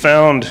 What we've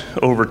found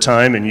over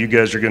time, and you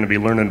guys are going to be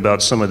learning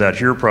about some of that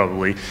here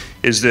probably,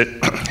 is that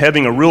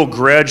having a real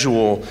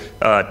gradual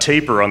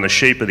taper on the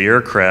shape of the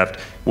aircraft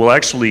will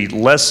actually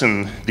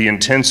lessen the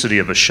intensity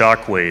of a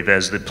shock wave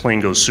as the plane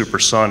goes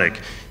supersonic.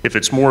 If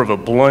it's more of a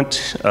blunt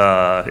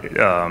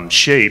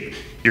shape,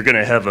 you're going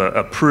to have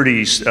a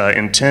pretty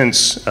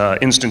intense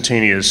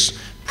instantaneous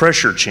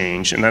pressure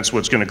change, and that's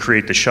what's going to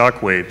create the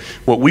shock wave.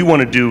 What we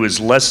want to do is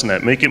lessen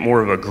that, make it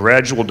more of a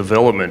gradual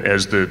development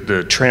as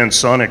the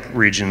transonic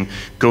region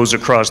goes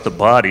across the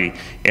body,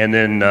 and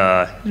then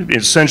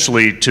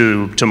essentially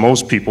to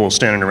most people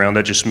standing around,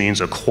 that just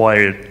means a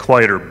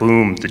quieter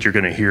boom that you're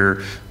going to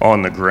hear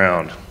on the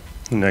ground.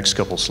 Next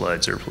couple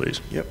slides there,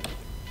 please. Yep.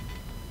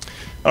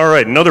 All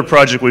right, another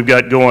project we've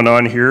got going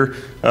on here.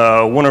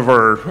 One of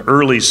our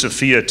early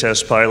SOFIA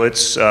test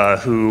pilots,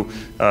 who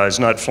is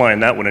not flying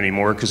that one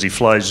anymore because he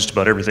flies just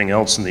about everything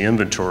else in the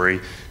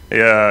inventory.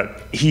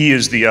 He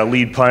is the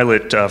lead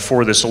pilot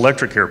for this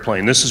electric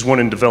airplane. This is one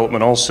in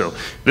development also.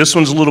 This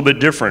one's a little bit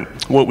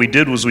different. What we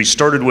did was we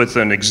started with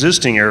an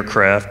existing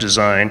aircraft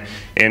design,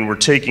 and we're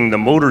taking the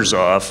motors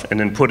off and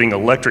then putting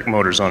electric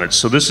motors on it.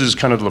 So this is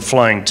kind of the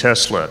flying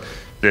Tesla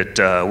that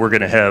we're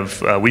going to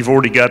have. We've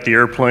already got the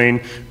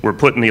airplane, we're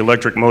putting the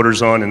electric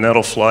motors on, and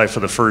that'll fly for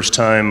the first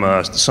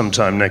time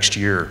sometime next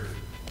year.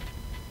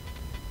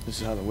 This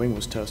is how the wing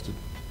was tested.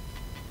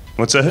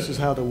 What's that? This is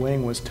how the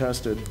wing was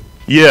tested.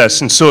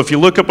 Yes, and so if you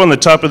look up on the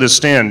top of the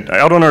stand,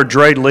 out on our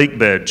dry lake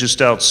bed,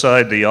 just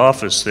outside the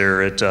office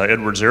there at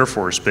Edwards Air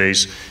Force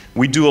Base,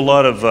 we do a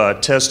lot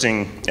of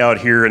testing out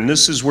here, and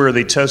this is where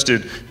they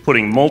tested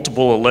putting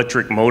multiple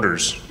electric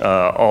motors.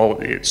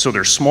 So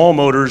they're small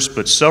motors,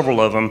 but several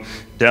of them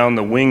down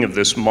the wing of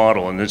this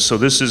model. And so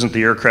this isn't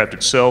the aircraft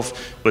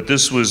itself, but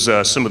this was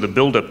some of the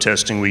buildup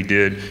testing we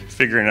did,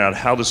 figuring out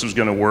how this was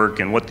going to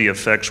work and what the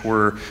effects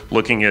were,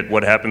 looking at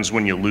what happens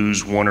when you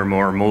lose one or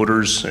more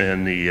motors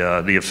and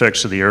the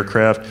effects of the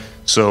aircraft.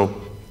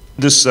 So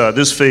this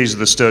phase of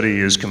the study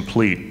is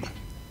complete.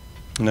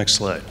 Next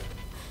slide.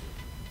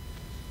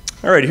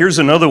 All right, here's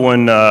another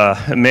one.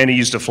 Manny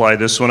used to fly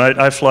this one.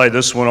 I fly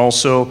this one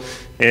also,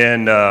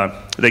 and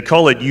they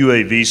call it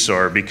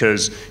UAVSAR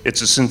because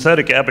it's a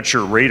synthetic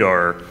aperture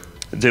radar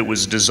that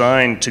was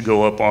designed to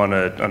go up on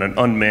an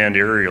unmanned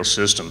aerial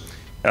system.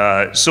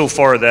 So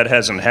far that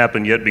hasn't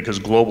happened yet because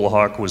Global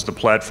Hawk was the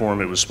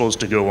platform it was supposed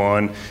to go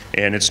on,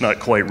 and it's not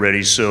quite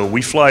ready. So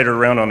we fly it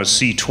around on a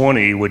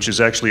C-20, which is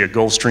actually a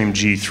Gulfstream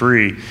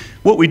G3.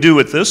 What we do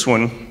with this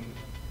one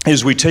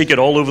is we take it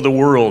all over the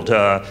world.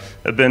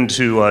 I've been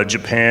to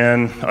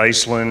Japan,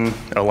 Iceland,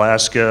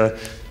 Alaska,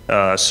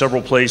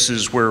 several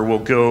places where we'll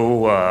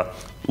go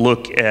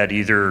look at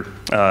either,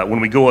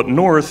 when we go up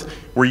north,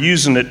 we're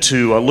using it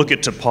to look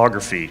at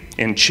topography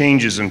and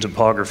changes in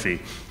topography.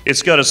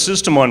 It's got a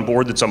system on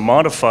board that's a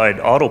modified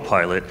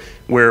autopilot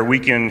where we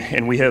can,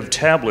 and we have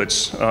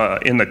tablets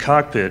in the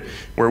cockpit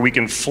where we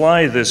can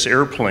fly this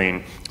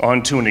airplane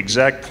onto an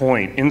exact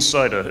point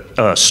inside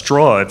a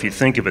straw, if you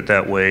think of it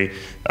that way,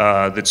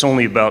 that's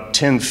only about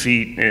 10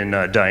 feet in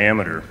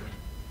diameter.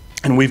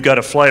 And we've got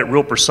to fly it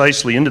real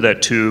precisely into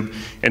that tube,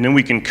 and then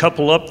we can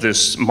couple up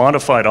this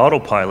modified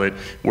autopilot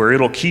where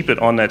it'll keep it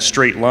on that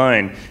straight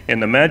line.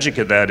 And the magic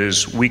of that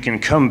is we can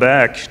come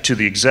back to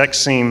the exact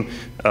same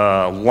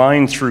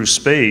line through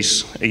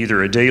space,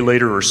 either a day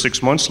later or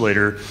 6 months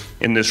later,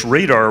 and this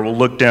radar will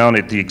look down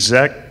at the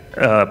exact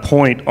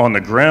point on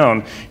the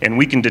ground, and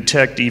we can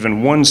detect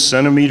even 1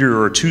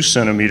 centimeter or 2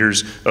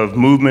 centimeters of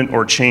movement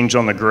or change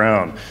on the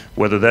ground,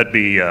 whether that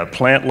be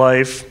plant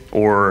life,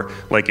 or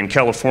like in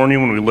California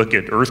when we look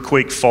at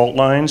earthquake fault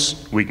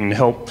lines, we can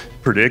help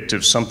predict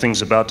if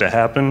something's about to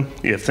happen,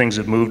 if things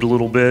have moved a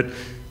little bit.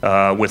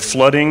 With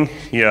flooding,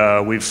 yeah,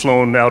 we've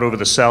flown out over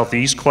the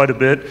southeast quite a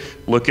bit,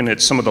 looking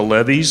at some of the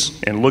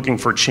levees and looking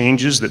for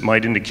changes that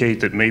might indicate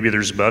that maybe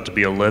there's about to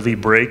be a levee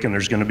break and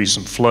there's going to be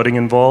some flooding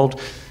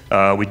involved.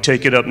 We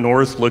take it up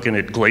north, looking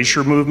at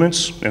glacier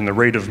movements and the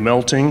rate of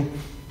melting.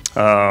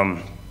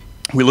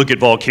 We look at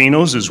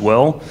volcanoes as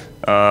well.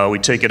 We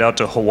take it out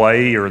to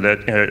Hawaii or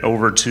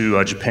over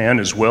to Japan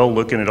as well,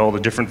 looking at all the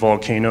different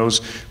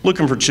volcanoes,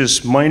 looking for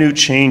just minute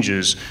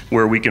changes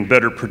where we can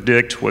better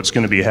predict what's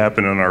going to be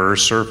happening on our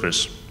Earth's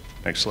surface.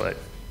 Next slide.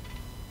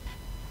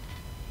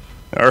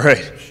 All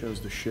right. Shows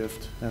the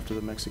shift after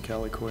the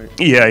Mexicali quake.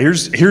 Yeah,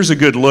 here's a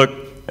good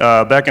look.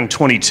 Back in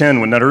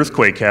 2010 when that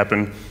earthquake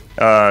happened,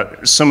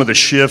 some of the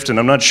shift, and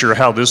I'm not sure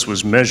how this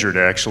was measured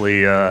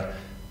actually,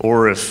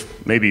 or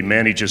if maybe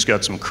Manny just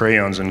got some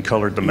crayons and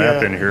colored the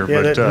map in here.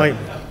 Yeah, but, that might,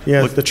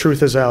 yeah, the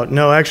truth is out.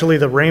 No, actually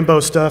the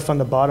rainbow stuff on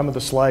the bottom of the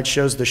slide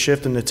shows the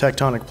shift in the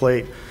tectonic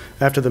plate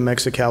after the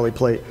Mexicali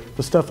plate.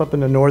 The stuff up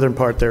in the northern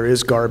part there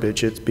is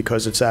garbage. It's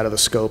because it's out of the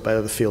scope, out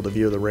of the field of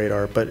view of the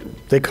radar.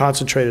 But they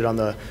concentrated on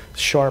the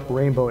sharp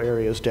rainbow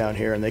areas down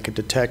here, and they could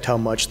detect how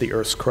much the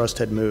Earth's crust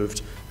had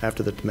moved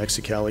after the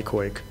Mexicali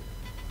quake.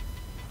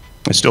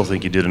 I still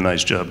think you did a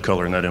nice job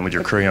coloring that in with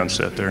your crayon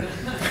set there.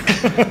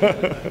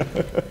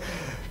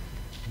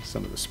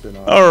 Some of the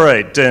spin-off. All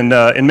right, and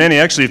Manny,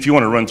 actually, if you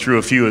want to run through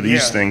a few of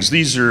these things,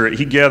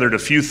 he gathered a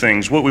few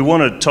things. What we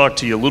want to talk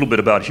to you a little bit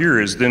about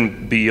here is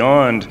then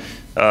beyond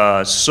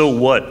so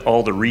what,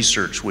 all the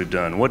research we've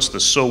done. What's the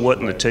so what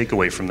and the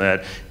takeaway from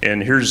that?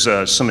 And here's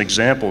some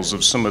examples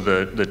of some of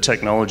the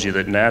technology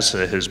that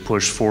NASA has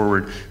pushed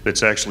forward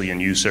that's actually in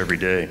use every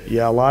day.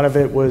 Yeah, a lot of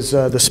it was,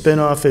 the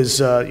spin-off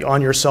is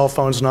on your cell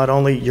phones, not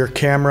only your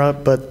camera,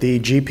 but the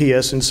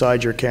GPS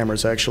inside your camera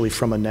is actually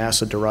from a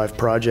NASA-derived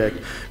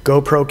project.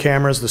 GoPro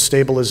cameras, the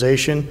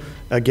stabilization,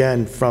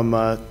 again, from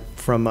a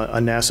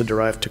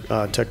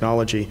NASA-derived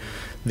technology.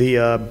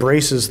 The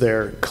braces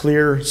there,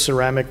 clear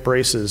ceramic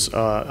braces,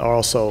 are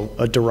also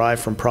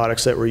derived from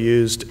products that were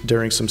used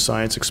during some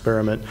science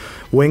experiment.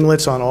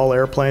 Winglets on all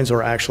airplanes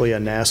are actually a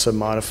NASA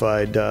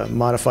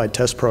modified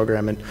test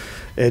program, and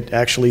it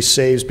actually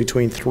saves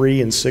between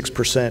 3% and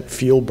 6%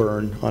 fuel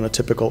burn on a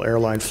typical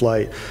airline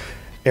flight.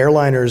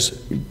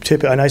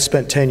 Airliners, and I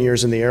spent 10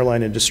 years in the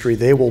airline industry,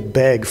 they will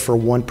beg for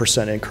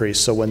 1% increase.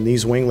 So when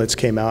these winglets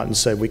came out and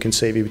said we can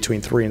save you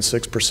between 3% and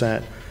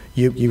 6%,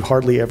 you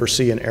hardly ever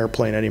see an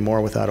airplane anymore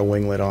without a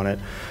winglet on it.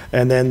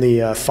 And then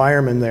the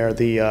fireman there,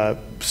 the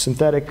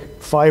synthetic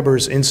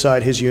fibers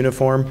inside his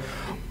uniform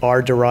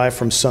are derived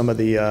from some of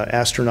the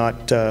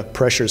astronaut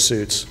pressure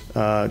suits,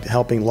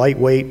 helping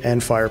lightweight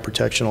and fire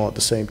protection all at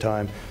the same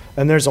time.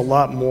 And there's a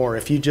lot more.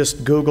 If you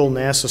just Google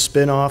NASA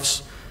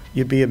spin-offs,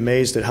 you'd be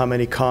amazed at how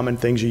many common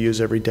things you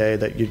use every day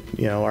that you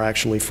know are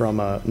actually from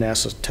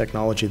NASA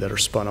technology that are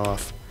spun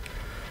off.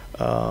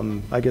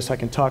 I guess I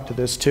can talk to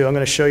this too. I'm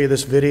going to show you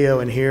this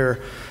video in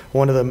here.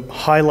 One of the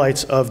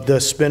highlights of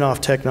the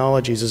spin-off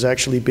technologies is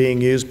actually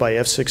being used by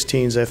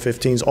F-16s,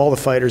 F-15s, all the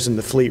fighters in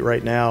the fleet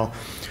right now.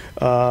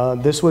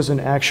 This was an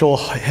actual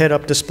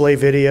head-up display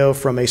video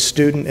from a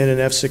student in an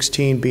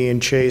F-16 being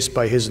chased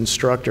by his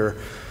instructor.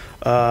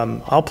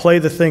 I'll play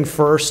the thing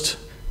first.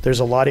 There's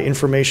a lot of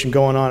information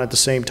going on at the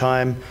same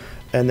time,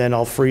 and then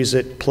I'll freeze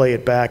it, play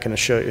it back, and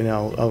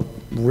I'll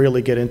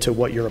really get into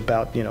what you're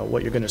about,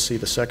 what you're going to see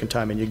the second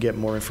time, and you get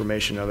more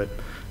information of it.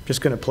 I'm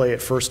just going to play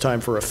it first time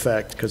for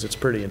effect because it's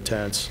pretty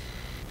intense.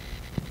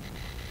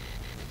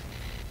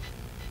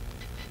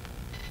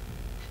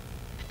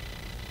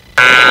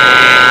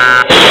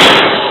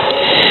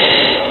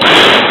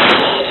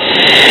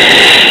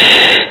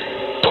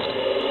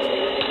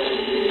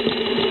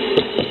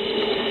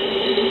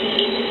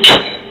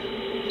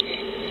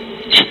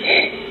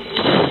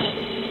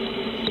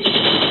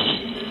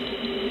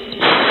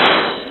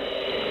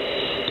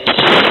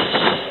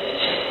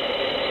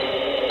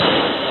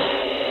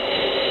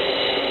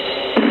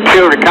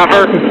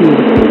 Recover.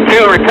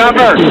 Fuel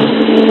recover.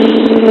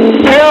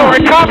 Fuel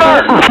recover.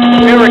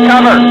 Fuel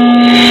recover.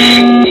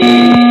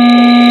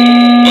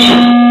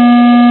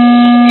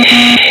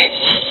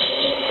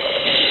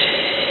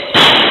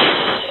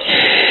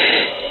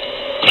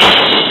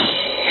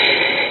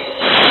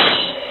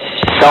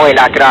 Sully,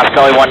 knock it off.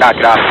 Sully 1, knock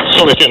it off.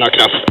 Sully 2, knock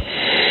it off.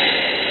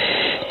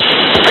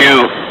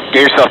 You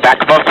get yourself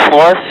back above the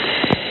floor.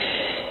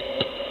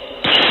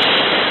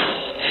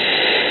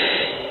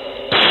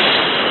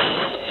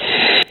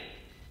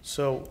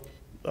 So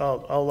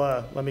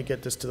let me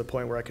get this to the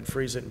point where I can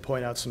freeze it and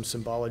point out some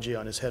symbology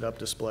on his head-up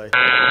display.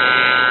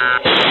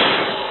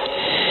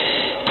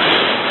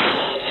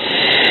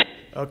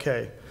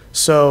 Okay,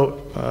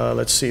 So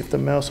let's see if the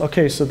mouse,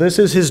 okay, so this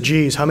is his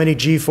G's, how many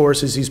G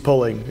forces he's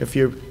pulling. If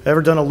you've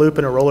ever done a loop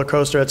in a roller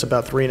coaster, that's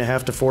about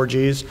 3.5 to 4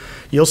 G's.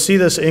 You'll see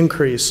this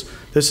increase.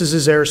 This is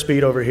his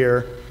airspeed over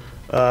here.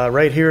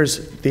 Right here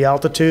is the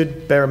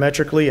altitude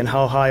barometrically and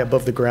how high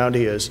above the ground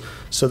he is.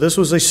 So this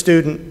was a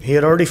student, he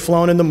had already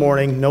flown in the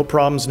morning, no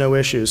problems, no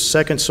issues.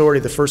 Second sortie,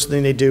 the first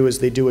thing they do is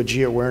they do a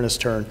G awareness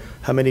turn.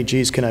 How many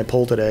G's can I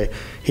pull today?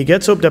 He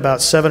gets up to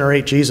about 7 or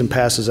 8 G's and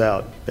passes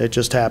out. It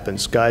just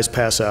happens, guys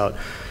pass out.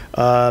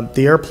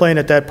 The airplane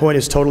at that point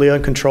is totally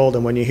uncontrolled,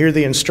 and when you hear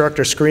the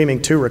instructor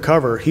screaming to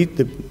recover,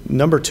 the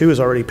number 2 is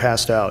already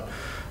passed out.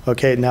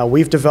 Okay, now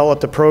we've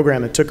developed a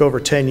program. It took over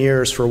 10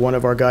 years for one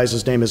of our guys.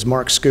 His name is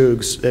Mark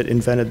Skoogs that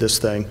invented this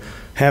thing.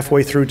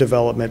 Halfway through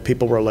development,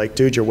 people were like,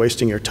 dude, you're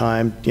wasting your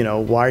time. You know,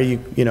 why are you,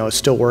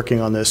 still working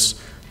on this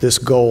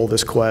goal,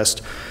 this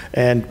quest?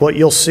 And what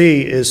you'll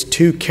see is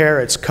 2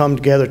 carrots come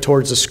together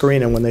towards the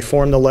screen, and when they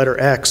form the letter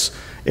X,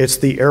 it's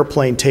the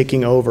airplane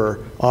taking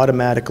over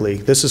automatically.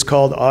 This is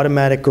called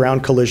Automatic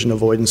Ground Collision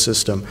Avoidance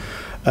System.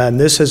 And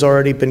this has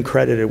already been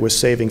credited with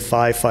saving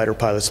 5 fighter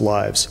pilots'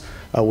 lives.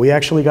 We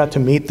actually got to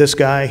meet this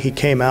guy. He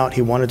came out,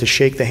 he wanted to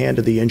shake the hand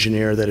of the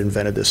engineer that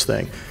invented this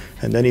thing.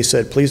 And then he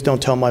said, please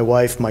don't tell my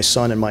wife, my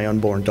son, and my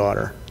unborn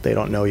daughter. They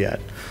don't know yet.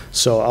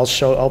 So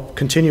I'll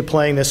continue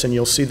playing this and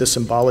you'll see the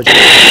symbology.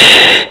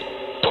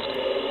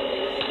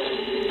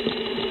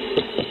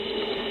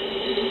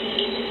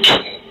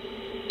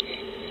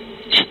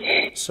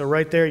 So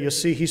right there, you'll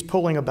see he's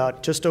pulling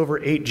about just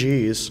over 8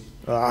 G's.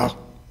 Ah,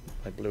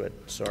 I blew it,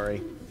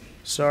 sorry.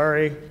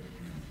 Sorry.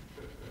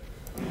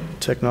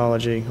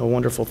 Technology, a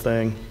wonderful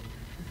thing.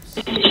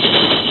 And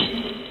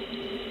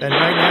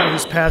right now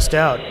he's passed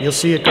out. You'll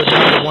see it go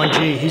down to 1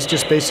 G. He's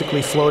just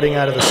basically floating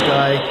out of the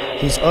sky.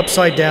 He's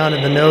upside down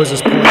and the nose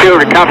is pointing Fuel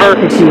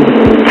recover.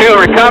 Fuel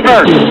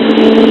recover.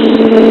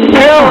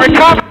 Fuel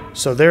recover.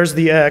 So there's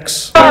the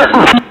X.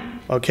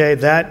 Okay,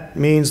 that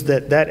means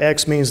that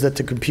X means that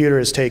the computer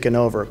is taken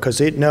over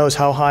because it knows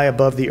how high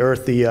above the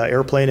earth the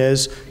airplane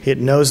is. It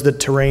knows the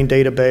terrain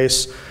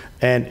database.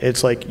 And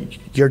it's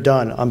like, you're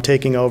done. I'm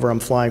taking over. I'm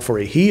flying for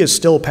you. He is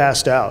still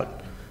passed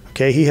out.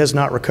 Okay, he has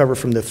not recovered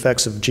from the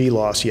effects of G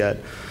loss yet.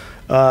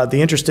 The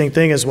interesting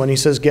thing is when he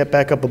says get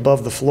back up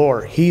above the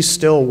floor, he's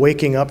still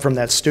waking up from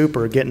that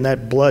stupor, getting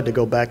that blood to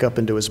go back up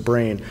into his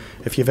brain.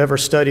 If you've ever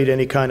studied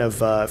any kind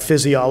of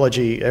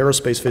physiology,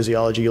 aerospace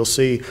physiology, you'll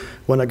see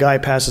when a guy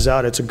passes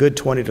out, it's a good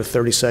 20 to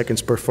 30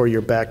 seconds before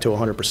you're back to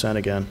 100%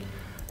 again.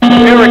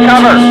 Fuel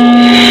recover.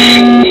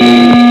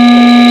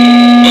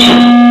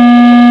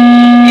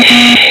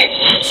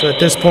 So at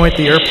this point,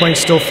 the airplane's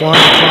still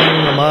flying,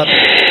 climbing him up.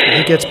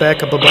 He gets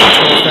back up above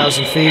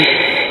 12,000 feet.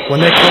 When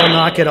they call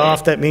knock it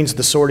off, that means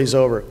the sortie's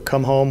over.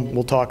 Come home,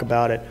 we'll talk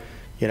about it.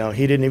 You know,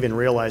 he didn't even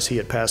realize he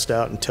had passed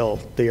out until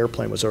the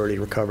airplane was already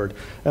recovered.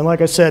 And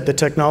like I said, the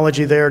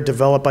technology there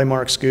developed by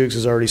Mark Skoogs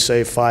has already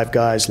saved 5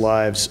 guys'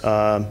 lives.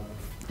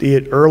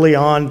 Early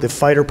on, the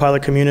fighter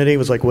pilot community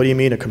was like, what do you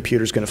mean a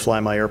computer's going to fly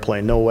my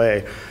airplane? No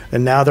way.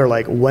 And now they're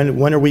like,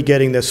 when are we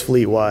getting this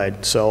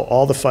fleet-wide? So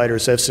all the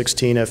fighters,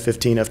 F-16,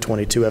 F-15,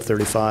 F-22,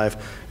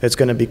 F-35, it's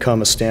going to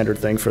become a standard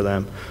thing for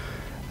them.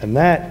 And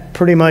that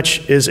pretty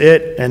much is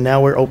it. And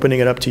now we're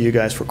opening it up to you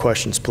guys for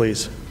questions,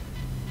 please.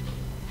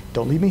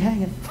 Don't leave me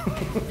hanging. Go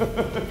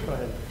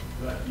ahead.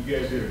 You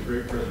guys did a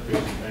great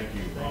presentation. Thank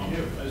you. Thank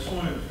you. I just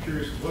wanted to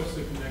curious, what's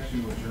the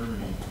connection with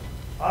Germany?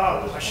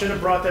 Oh, I should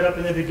have brought that up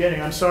in the beginning.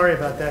 I'm sorry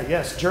about that.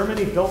 Yes,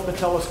 Germany built the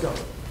telescope.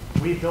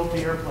 We built the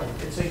airplane.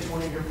 It's a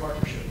 20-year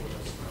partnership with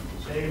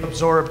us. They've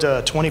absorbed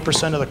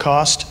 20% of the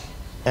cost,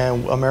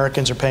 and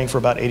Americans are paying for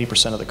about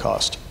 80% of the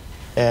cost.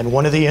 And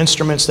one of the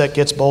instruments that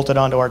gets bolted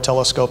onto our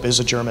telescope is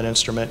a German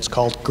instrument. It's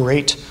called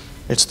GREAT.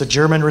 It's the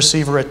German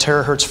receiver at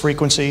terahertz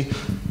frequency.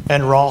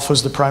 And Rolf,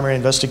 who's the primary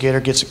investigator,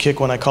 gets a kick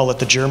when I call it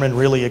the German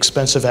really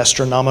expensive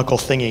astronomical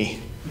thingy.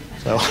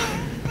 So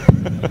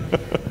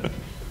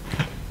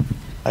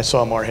I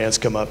saw more hands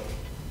come up.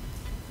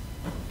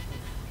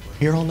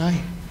 Here all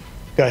night.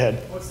 Go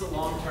ahead. What's the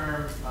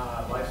long-term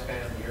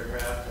lifespan of the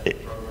aircraft and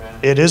the program?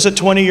 It is a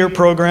 20-year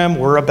program.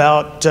 We're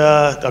about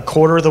a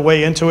quarter of the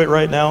way into it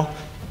right now.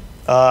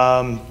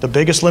 The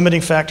biggest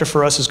limiting factor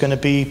for us is going to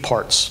be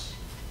parts.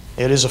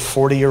 It is a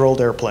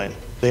 40-year-old airplane.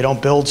 They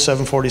don't build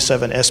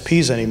 747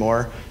 SPs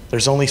anymore.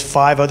 There's only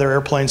 5 other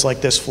airplanes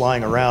like this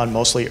flying around,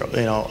 mostly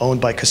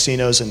owned by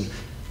casinos and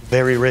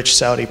very rich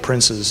Saudi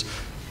princes.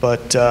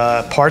 But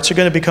parts are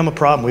going to become a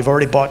problem. We've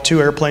already bought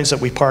 2 airplanes that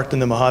we parked in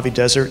the Mojave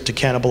Desert to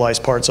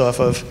cannibalize parts off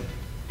of.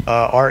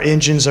 Our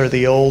engines are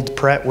the old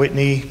Pratt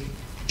Whitney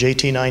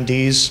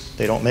JT9Ds.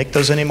 They don't make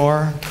those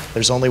anymore.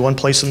 There's only one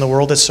place in the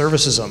world that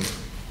services them.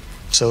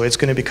 So it's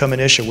going to become an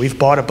issue. We've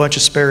bought a bunch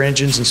of spare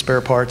engines and spare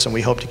parts, and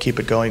we hope to keep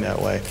it going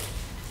that way.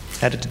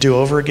 Had it to do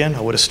over again,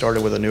 I would have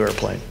started with a new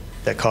airplane.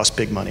 That cost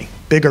big money.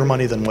 Bigger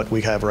money than what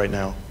we have right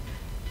now.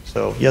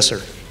 So, yes,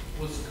 sir.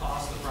 Was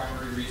cost the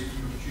primary reason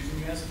for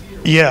choosing the SP?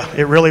 Yeah,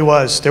 it really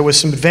was. There was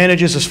some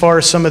advantages as far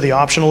as some of the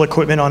optional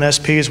equipment on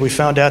SPs. We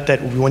found out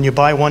that when you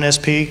buy one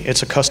SP,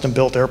 it's a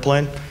custom-built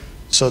airplane.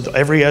 So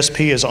every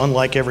SP is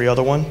unlike every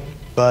other one.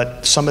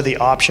 but some of the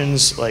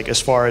options, like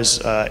as far as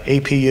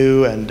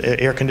APU and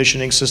air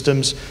conditioning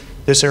systems,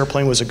 this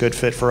airplane was a good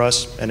fit for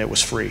us, and it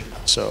was free.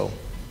 So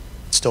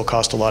it still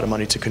cost a lot of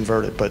money to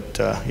convert it, but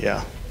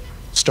yeah,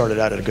 started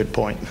out at a good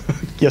point.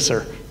 Yes,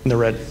 sir, in the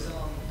red. Is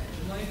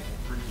engine life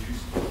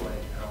reduced like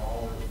at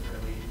all,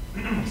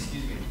 or fairly?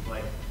 Excuse me,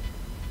 like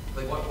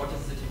what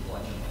does the typical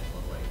engine life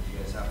look like? Do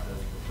you guys have to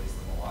replace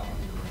them a lot when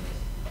you're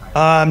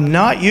doing this?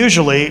 Not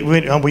usually.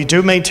 We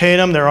do maintain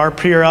them. There are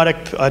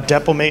periodic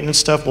depot maintenance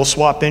stuff. We'll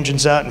swap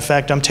engines out. In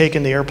fact, I'm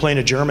taking the airplane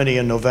to Germany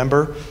in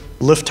November.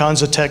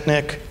 Lufthansa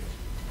Technik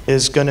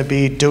is going to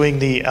be doing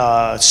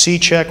the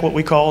C-check, what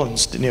we call.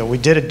 And, we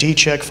did a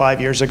D-check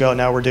 5 years ago.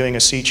 Now we're doing a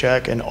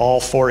C-check, and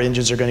all 4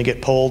 engines are going to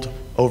get pulled,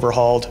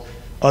 overhauled.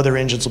 Other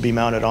engines will be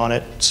mounted on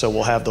it, so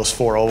we'll have those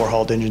 4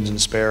 overhauled engines in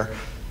spare.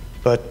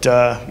 But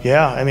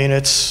yeah, I mean,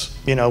 it's,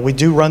 we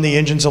do run the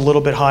engines a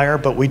little bit higher,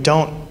 but we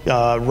don't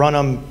run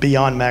them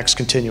beyond max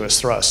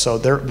continuous thrust. So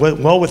they're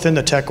well within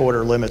the tech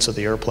order limits of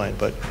the airplane,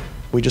 but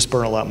we just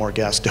burn a lot more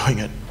gas doing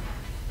it,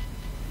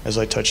 as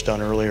I touched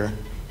on earlier.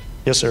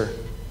 Yes, sir.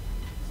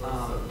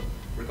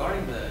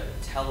 Regarding the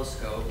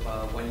telescope,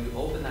 when you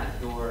open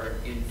that door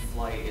in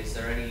flight, is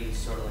there any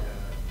sort of like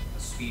a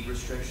speed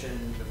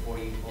restriction before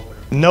you open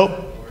it? Nope.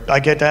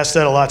 I get asked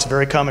that a lot. It's a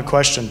very common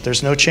question.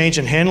 There's no change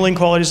in handling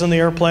qualities on the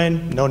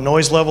airplane, no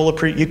noise level.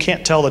 You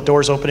can't tell the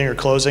door's opening or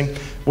closing.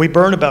 We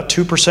burn about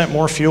 2%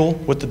 more fuel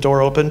with the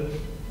door open,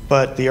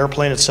 but the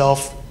airplane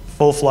itself,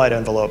 full flight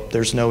envelope.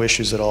 There's no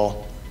issues at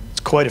all. It's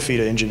quite a feat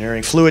of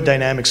engineering. Fluid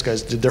dynamics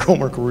guys did their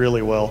homework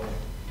really well.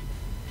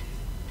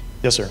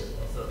 Yes, sir.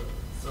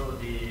 So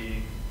the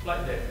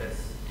flight deck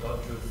has gone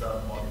through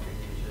some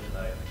modification,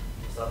 like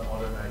some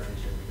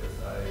modernization, because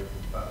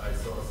I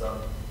saw some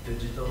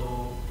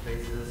digital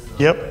places.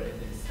 Yep. When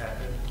this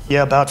happened.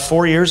 Yeah, about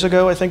 4 years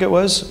ago, I think it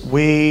was,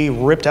 we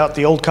ripped out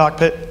the old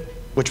cockpit,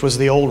 which was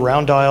the old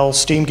round dial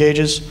steam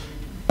gauges,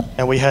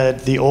 and we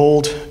had the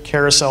old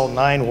Carousel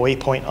 9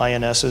 waypoint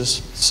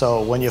INSs.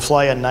 So when you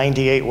fly a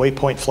 98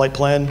 waypoint flight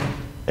plan,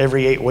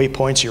 every 8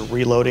 waypoints you're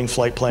reloading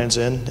flight plans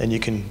in, and you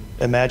can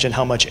imagine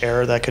how much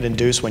error that could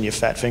induce when you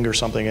fat finger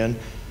something in.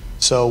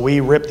 So we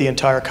ripped the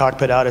entire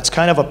cockpit out. It's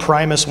kind of a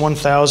Primus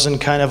 1000,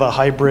 kind of a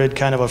hybrid,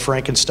 kind of a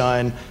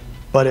Frankenstein,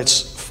 but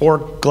it's 4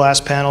 glass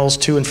panels,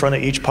 2 in front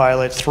of each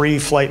pilot, 3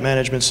 flight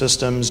management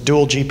systems,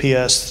 dual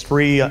GPS,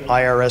 3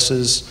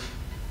 IRSs.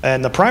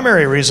 And the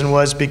primary reason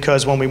was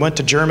because when we went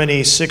to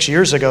Germany 6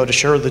 years ago to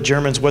show the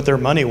Germans what their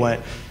money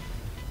went,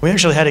 we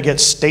actually had to get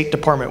State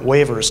Department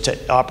waivers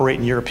to operate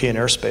in European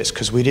airspace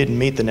because we didn't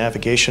meet the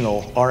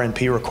navigational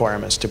RNP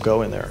requirements to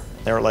go in there.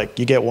 They were like,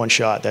 you get 1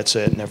 shot, that's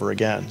it, never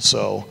again.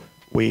 So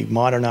we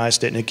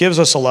modernized it, and it gives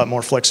us a lot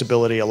more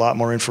flexibility, a lot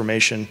more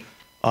information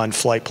on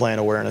flight plan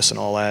awareness and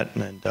all that,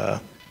 and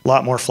a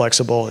lot more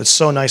flexible. It's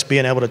so nice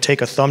being able to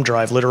take a thumb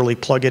drive, literally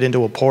plug it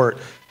into a port,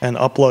 and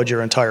upload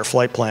your entire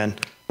flight plan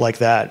like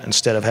that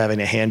instead of having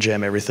to hand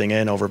jam everything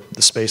in over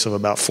the space of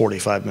about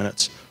 45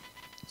 minutes.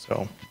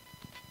 So.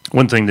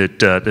 One thing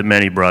that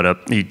Manny brought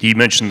up, he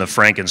mentioned the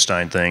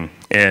Frankenstein thing,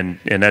 and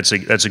that's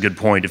a good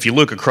point. If you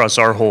look across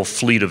our whole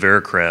fleet of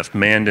aircraft,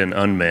 manned and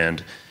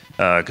unmanned,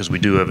 because we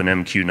do have an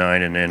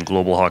MQ-9 and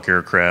Global Hawk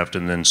aircraft,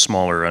 and then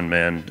smaller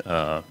unmanned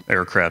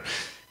aircraft.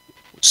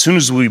 As soon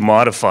as we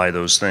modify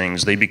those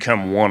things, they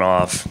become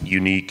one-off,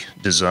 unique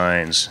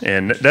designs,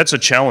 and that's a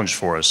challenge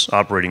for us,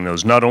 operating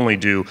those. Not only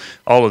do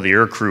all of the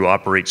aircrew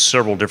operate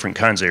several different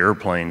kinds of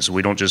airplanes,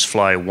 we don't just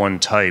fly one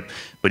type,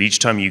 but each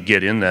time you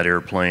get in that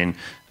airplane,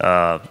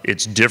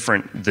 it's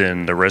different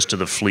than the rest of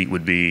the fleet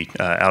would be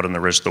out in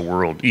the rest of the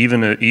world. Even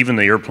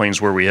the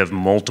airplanes where we have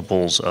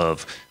multiples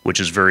of,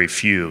 which is very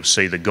few,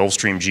 say the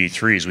Gulfstream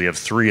G3s, we have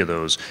 3 of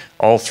those.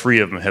 All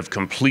 3 of them have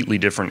completely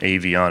different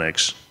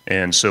avionics.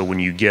 And so when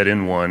you get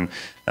in one,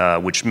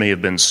 which may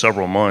have been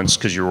several months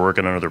because you're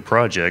working on other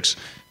projects,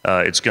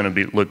 it's going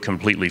to look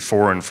completely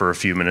foreign for a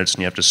few minutes,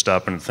 and you have to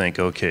stop and think,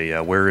 okay, yeah,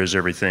 where is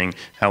everything?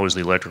 How is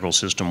the electrical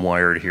system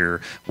wired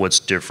here? What's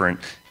different?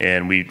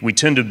 And we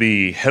tend to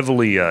be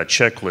heavily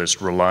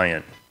checklist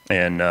reliant.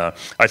 And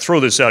I throw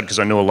this out because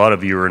I know a lot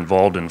of you are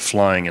involved in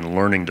flying and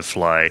learning to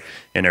fly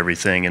and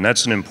everything, and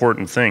that's an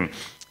important thing.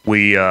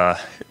 We,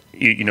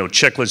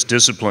 checklist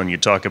discipline, you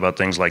talk about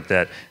things like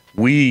that.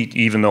 We,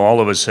 even though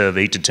all of us have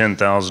 8,000 to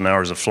 10,000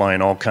 hours of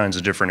flying all kinds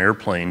of different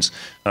airplanes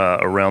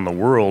around the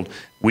world,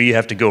 we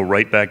have to go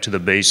right back to the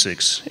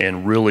basics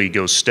and really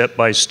go step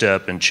by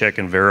step and check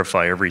and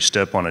verify every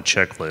step on a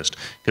checklist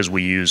because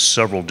we use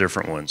several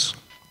different ones.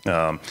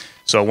 So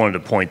I wanted to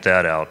point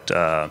that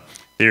out.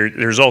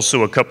 There's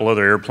also a couple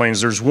other airplanes.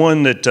 There's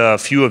one that a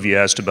few of you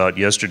asked about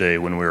yesterday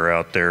when we were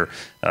out there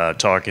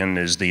talking,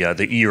 is the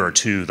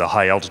ER-2, the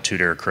high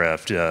altitude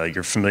aircraft.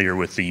 You're familiar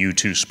with the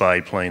U-2 spy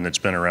plane that's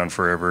been around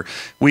forever.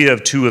 We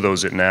have 2 of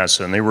those at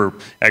NASA, and they were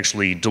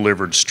actually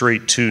delivered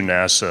straight to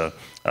NASA,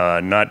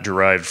 not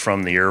derived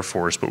from the Air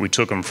Force, but we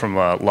took them from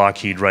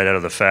Lockheed right out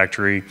of the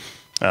factory.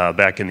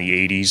 back in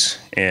the 80s.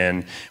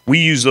 And we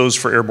use those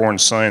for airborne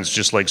science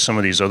just like some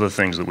of these other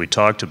things that we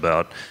talked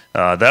about.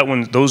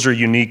 Those are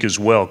unique as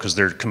well because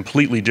they're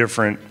completely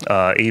different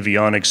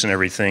avionics and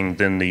everything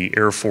than the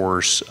Air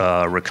Force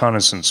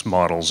reconnaissance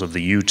models of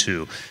the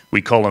U-2.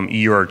 We call them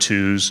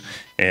ER2s,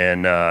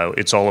 and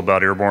it's all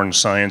about airborne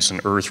science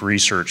and Earth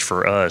research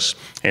for us.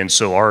 And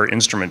so our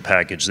instrument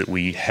package that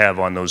we have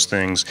on those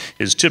things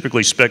is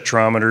typically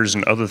spectrometers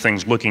and other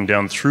things looking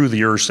down through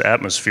the Earth's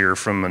atmosphere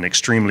from an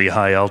extremely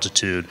high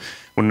altitude.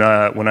 When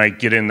I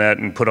get in that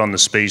and put on the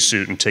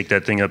spacesuit and take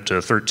that thing up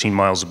to 13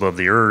 miles above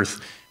the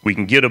Earth, we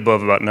can get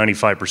above about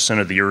 95%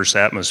 of the Earth's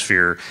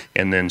atmosphere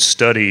and then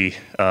study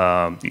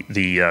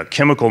the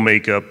chemical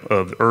makeup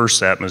of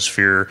Earth's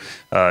atmosphere,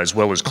 as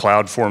well as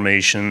cloud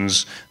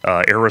formations,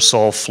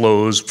 aerosol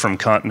flows from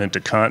continent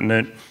to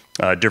continent,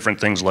 different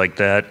things like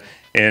that.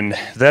 And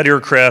that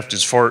aircraft,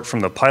 as far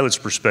from the pilot's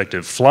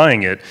perspective,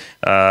 flying it,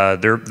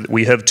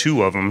 we have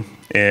two of them,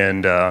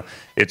 and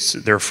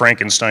they're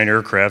Frankenstein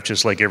aircraft,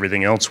 just like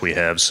everything else we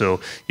have. So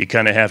you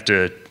kind of have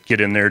to get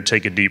in there,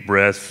 take a deep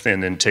breath,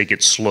 and then take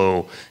it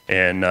slow.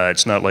 And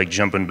it's not like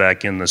jumping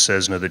back in the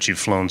Cessna that you've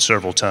flown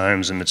several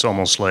times, and it's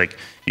almost like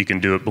you can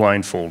do it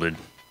blindfolded.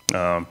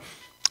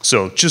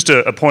 So just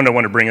a point I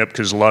want to bring up,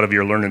 because a lot of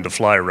you are learning to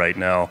fly right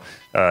now.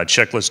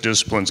 Checklist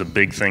discipline's a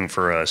big thing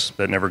for us.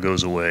 That never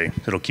goes away.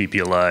 It'll keep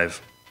you alive.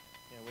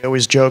 We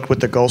always joke with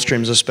the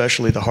Gulfstreams,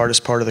 especially the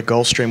hardest part of the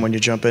Gulfstream when you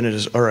jump in it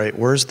is, all right,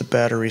 where's the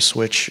battery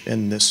switch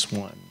in this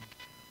one?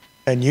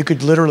 And you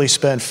could literally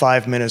spend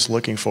 5 minutes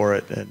looking for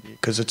it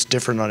because it's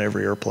different on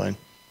every airplane,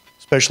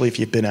 especially if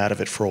you've been out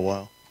of it for a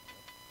while.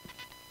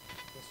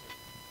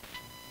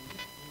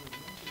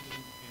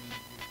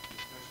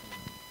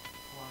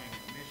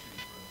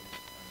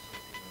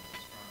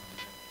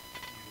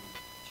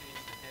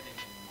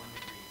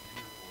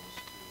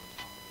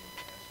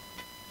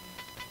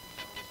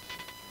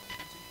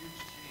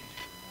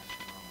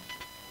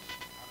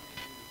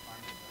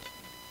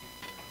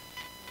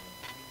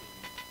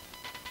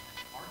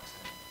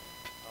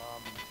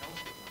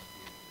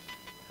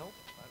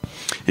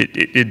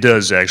 It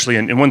does, actually.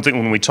 And one thing,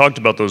 when we talked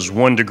about those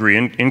 1 degree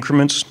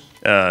increments,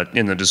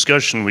 in the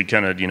discussion, we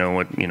kind of,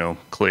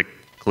 click,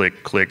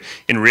 click, click.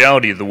 In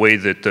reality, the way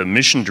that the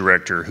mission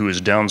director, who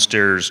is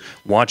downstairs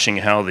watching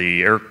how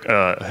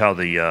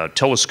the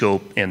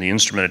telescope and the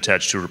instrument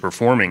attached to it are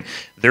performing,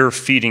 they're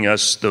feeding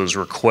us those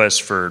requests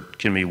for,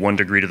 can be 1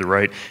 degree to the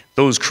right.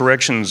 Those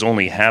corrections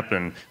only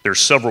happen, they're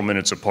several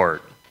minutes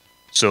apart.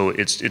 So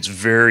it's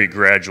very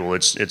gradual.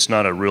 It's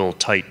not a real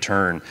tight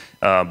turn.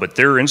 But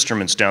their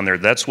instruments down there,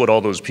 that's what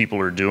all those people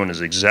are doing, is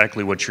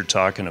exactly what you're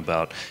talking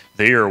about.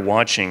 They are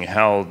watching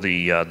how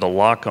the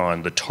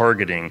lock-on, the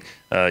targeting,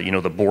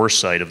 the bore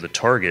sight of the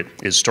target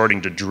is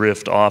starting to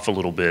drift off a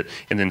little bit,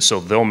 and then so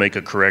they'll make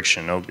a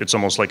correction. It's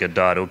almost like a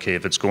dot. Okay,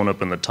 if it's going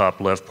up in the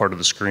top left part of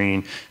the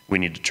screen, we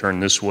need to turn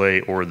this way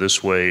or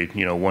this way,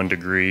 1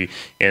 degree.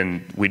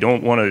 And we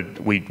don't want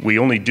to, we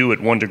only do it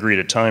 1 degree at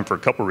a time for a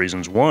couple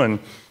reasons. One,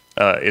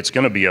 it's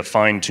going to be a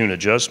fine-tune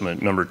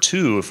adjustment. Number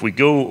two, if we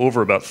go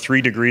over about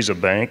 3 degrees of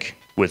bank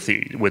with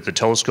the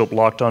telescope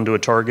locked onto a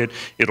target,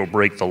 it'll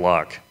break the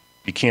lock.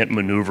 You can't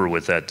maneuver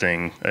with that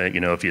thing,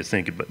 if you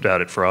think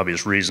about it for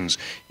obvious reasons.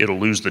 It'll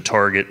lose the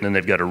target, and then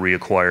they've got to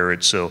reacquire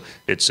it. So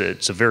it's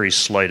a very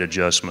slight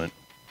adjustment.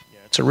 Yeah,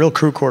 it's a real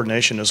crew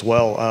coordination as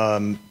well.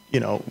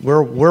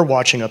 We're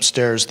watching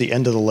upstairs the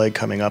end of the leg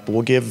coming up.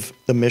 We'll give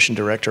the mission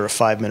director a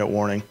 5-minute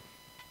warning.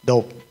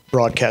 They'll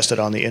broadcast it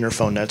on the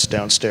interphone nets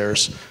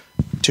downstairs.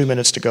 2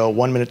 minutes to go,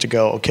 1 minute to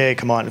go. Okay,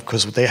 come on,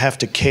 because they have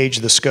to cage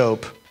the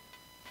scope.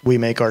 We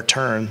make our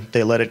turn,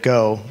 they let it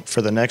go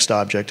for the next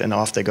object, and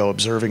off they go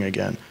observing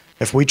again.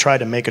 If we try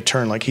to make a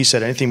turn, like he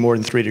said, anything more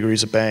than 3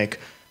 degrees of bank,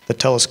 the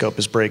telescope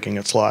is breaking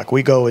its lock.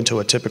 We go into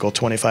a typical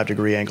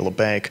 25-degree angle of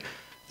bank,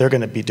 they're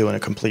going to be doing a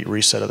complete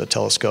reset of the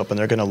telescope, and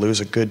they're going to lose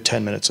a good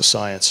 10 minutes of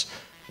science.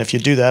 And if you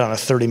do that on a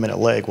 30-minute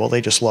leg, well,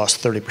 they just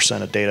lost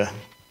 30% of data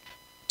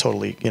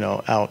totally,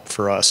 out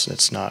for us.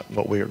 It's not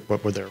what we're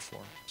there for.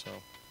 So,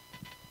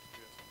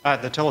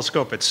 the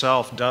telescope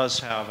itself does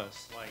have a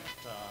slight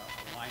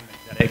alignment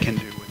that it can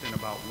do within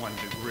about 1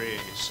 degree.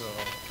 So,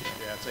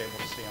 yeah, it's able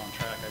to stay on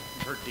track.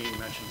 I heard Dean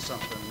mention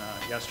something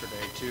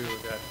yesterday too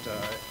that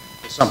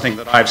is something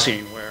that I've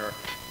seen where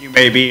you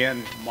may be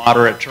in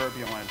moderate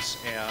turbulence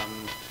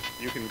and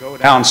you can go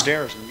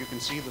downstairs and you can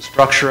see the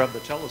structure of the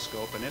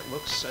telescope and it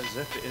looks as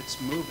if it's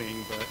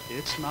moving, but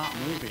it's not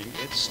moving.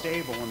 It's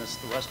stable, and it's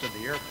the rest of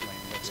the airplane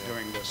that's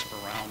doing this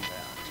around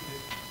that.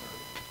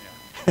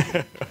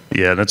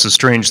 Yeah, that's a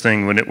strange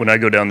thing. When I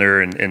go down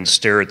there and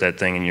stare at that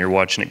thing and you're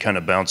watching it kind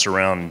of bounce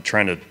around and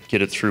trying to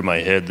get it through my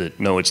head that,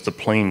 no, it's the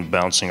plane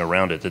bouncing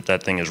around it,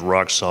 that thing is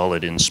rock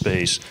solid in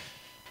space.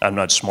 I'm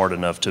not smart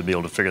enough to be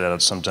able to figure that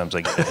out. Sometimes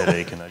I get a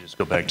headache and I just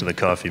go back to the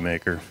coffee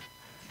maker.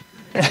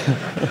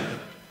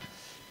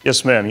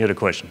 Yes, ma'am, you had a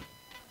question.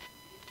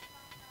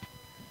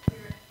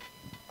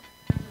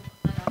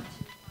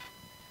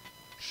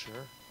 Sure.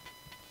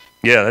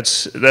 Yeah,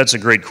 that's a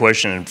great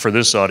question, and for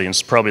this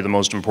audience, probably the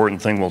most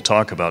important thing we'll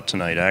talk about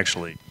tonight,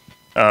 actually.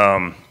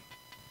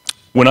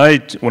 When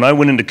I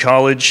went into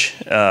college,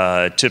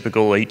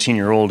 typical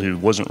 18-year-old who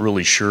wasn't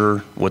really sure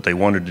what they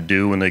wanted to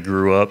do when they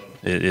grew up,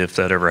 if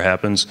that ever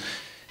happens.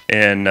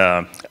 And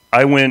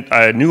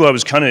I knew I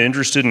was kind of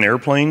interested in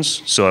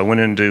airplanes, so I went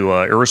into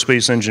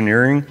aerospace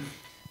engineering.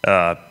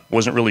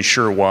 Wasn't really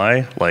sure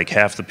why, like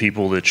half the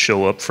people that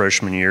show up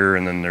freshman year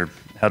and then they're,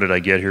 how did I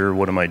get here,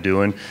 what am I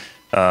doing?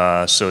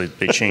 So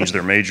they changed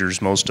their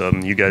majors, most of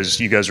them. You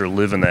guys are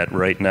living that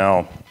right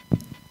now.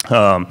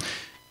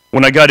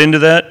 When I got into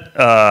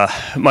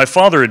that, my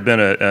father had been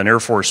an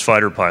Air Force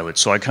fighter pilot,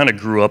 so I kind of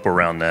grew up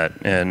around that.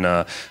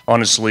 And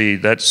honestly,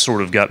 that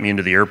sort of got me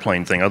into the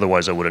airplane thing.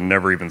 Otherwise, I would have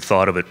never even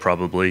thought of it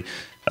probably.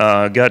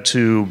 Got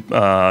to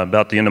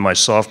about the end of my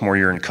sophomore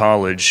year in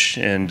college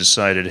and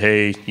decided,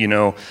 hey, you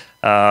know,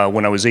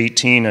 when I was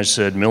 18, I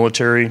said,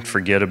 military,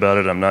 forget about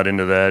it. I'm not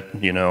into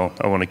that. You know,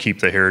 I want to keep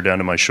the hair down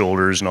to my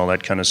shoulders and all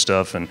that kind of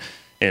stuff. And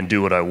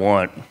do what I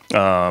want.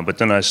 But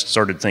then I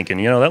started thinking,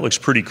 you know, that looks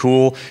pretty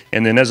cool.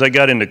 And then as I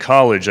got into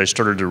college, I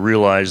started to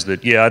realize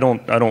that, yeah, I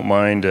don't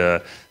mind,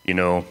 you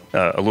know,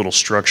 a little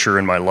structure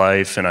in my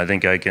life, and I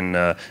think I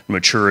can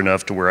mature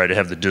enough to where I'd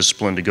have the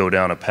discipline to go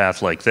down a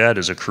path like that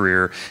as a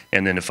career.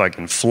 And then if I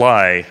can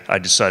fly, I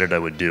decided I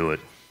would do it.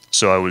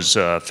 So I was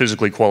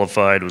physically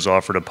qualified, was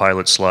offered a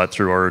pilot slot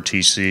through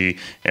ROTC,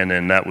 and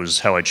then that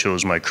was how I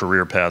chose my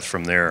career path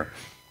from there.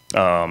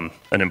 An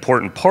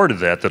important part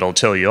of that I'll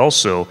tell you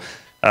also,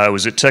 I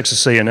was at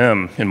Texas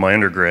A&M in my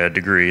undergrad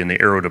degree in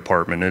the aero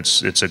department.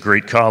 It's a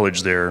great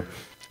college there.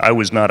 I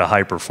was not a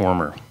high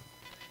performer.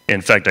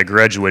 In fact, I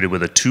graduated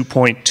with a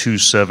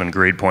 2.27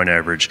 grade point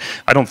average.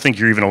 I don't think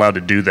you're even allowed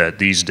to do that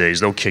these days.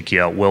 They'll kick you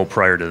out well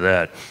prior to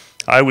that.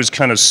 I was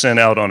kind of sent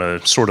out on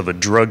a sort of a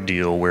drug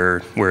deal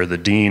where the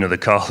dean of the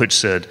college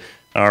said,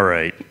 all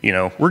right, you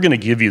know, we're going to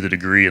give you the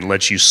degree and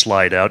let you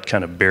slide out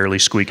kind of barely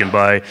squeaking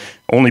by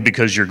only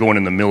because you're going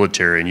in the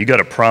military, and you got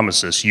to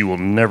promise us you will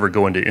never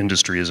go into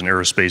industry as an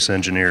aerospace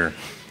engineer.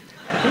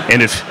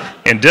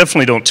 and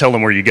definitely don't tell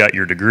them where you got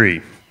your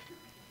degree.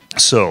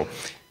 So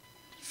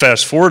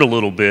fast forward a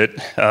little bit,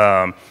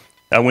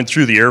 I went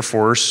through the Air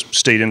Force,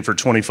 stayed in for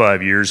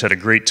 25 years, had a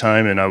great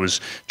time, and I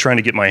was trying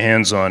to get my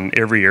hands on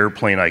every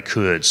airplane I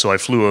could. So I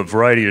flew a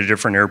variety of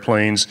different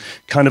airplanes,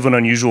 kind of an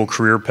unusual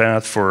career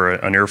path for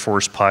an Air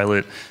Force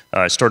pilot.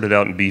 I started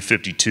out in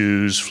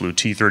B-52s, flew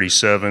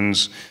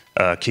T-37s,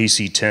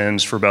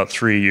 KC-10s for about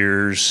 3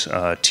 years.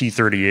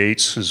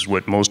 T-38s is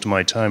what most of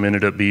my time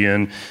ended up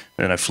being.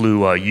 And I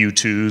flew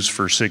U-2s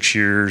for 6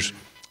 years.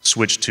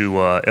 Switched to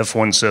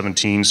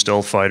F-117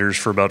 stealth fighters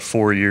for about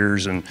 4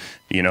 years, and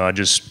you know, I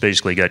just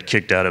basically got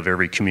kicked out of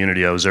every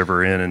community I was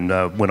ever in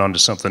and went on to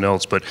something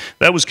else. But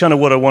that was kind of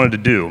what I wanted to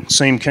do.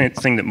 Same kind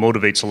of thing that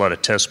motivates a lot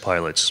of test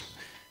pilots.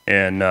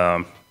 And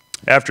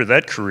after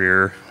that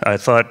career, I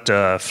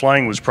thought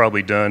flying was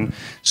probably done.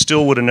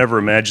 Still would have never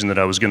imagined that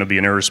I was going to be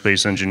an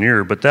aerospace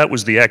engineer, but that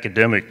was the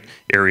academic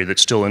area that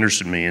still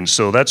interested me. And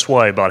so that's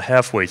why about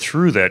halfway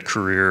through that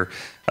career,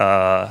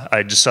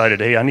 I decided,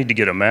 hey, I need to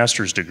get a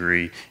master's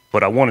degree,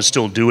 but I want to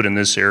still do it in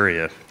this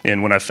area.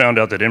 And when I found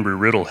out that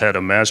Embry-Riddle had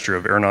a Master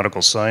of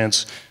Aeronautical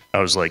Science, I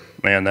was like,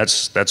 man,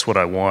 that's what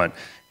I want.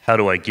 How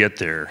do I get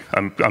there?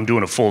 I'm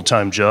doing a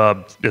full-time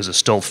job as a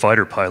stealth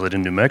fighter pilot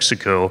in New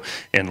Mexico,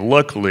 and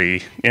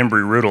luckily,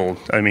 Embry-Riddle,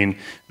 I mean,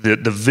 the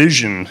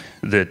vision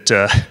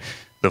that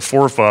the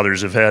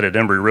forefathers have had at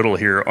Embry-Riddle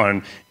here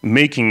on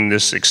making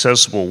this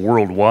accessible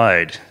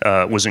worldwide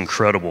was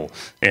incredible.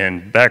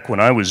 And back when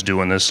I was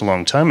doing this a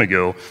long time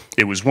ago,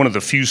 it was one of the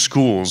few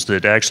schools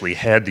that actually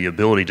had the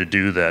ability to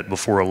do that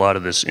before a lot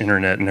of this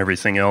internet and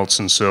everything else.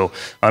 And so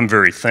I'm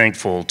very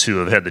thankful to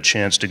have had the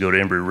chance to go to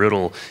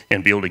Embry-Riddle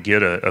and be able to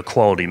get a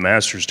quality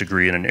master's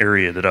degree in an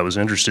area that I was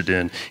interested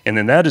in. And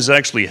then that has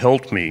actually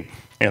helped me.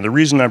 And the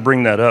reason I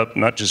bring that up,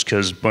 not just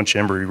because a bunch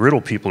of Embry-Riddle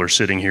people are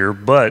sitting here,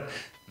 but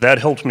that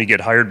helped me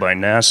get hired by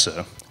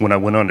NASA when I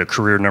went on to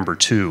career number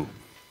 2.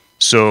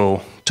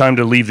 So time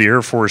to leave the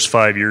Air Force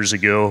 5 years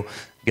ago,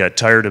 got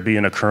tired of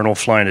being a colonel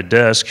flying a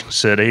desk,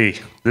 said, hey,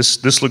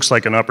 this looks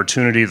like an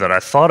opportunity that I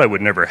thought I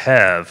would never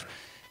have,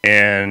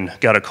 and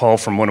got a call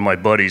from one of my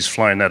buddies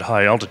flying that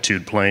high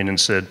altitude plane and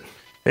said,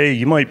 hey,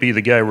 you might be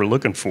the guy we're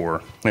looking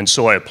for. And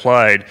so I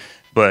applied,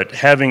 but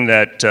having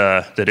that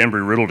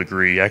Embry-Riddle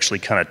degree actually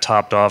kind of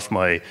topped off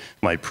my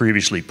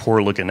previously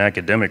poor-looking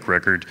academic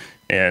record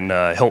and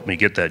helped me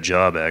get that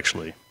job,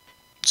 actually.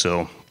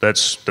 So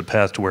that's the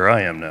path to where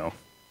I am now.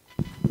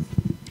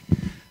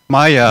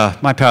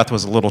 My path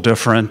was a little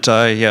different.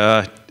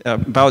 I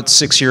about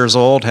 6 years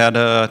old had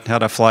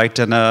a flight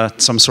in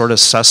some sort of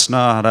Cessna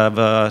out of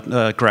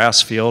a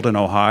grass field in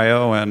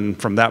Ohio,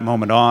 and from that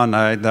moment on,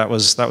 that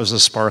was the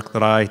spark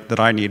that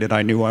I needed.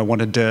 I knew I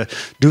wanted to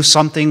do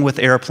something with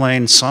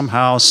airplanes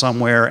somehow,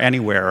 somewhere,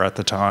 anywhere at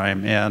the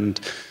time, and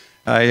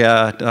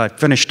I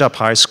finished up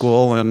high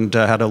school and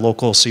had a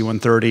local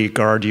C-130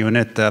 guard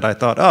unit that I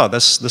thought, oh,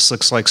 this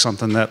looks like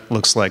something that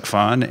looks like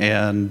fun,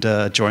 and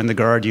joined the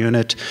guard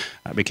unit.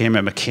 I became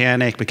a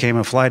mechanic, became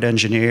a flight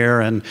engineer,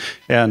 and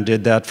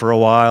did that for a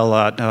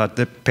while.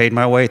 Paid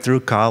my way through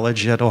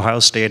college at Ohio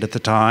State at the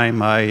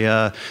time.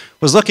 I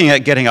was looking at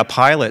getting a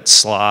pilot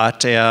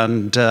slot,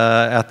 and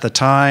at the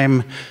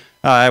time,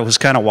 I was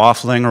kind of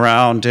waffling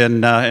around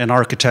in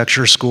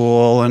architecture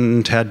school,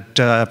 and had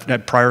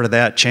prior to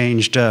that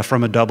changed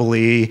from a double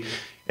E,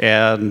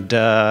 and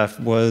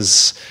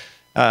was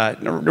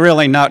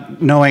really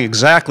not knowing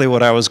exactly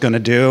what I was going to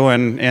do,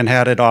 and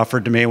had it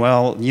offered to me,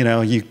 well, you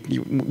know,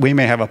 we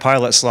may have a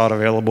pilot slot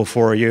available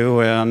for you,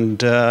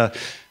 and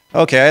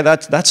okay,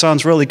 that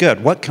sounds really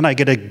good. What can I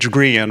get a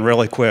degree in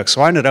really quick?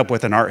 So I ended up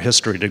with an art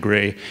history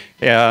degree,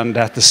 and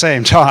at the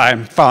same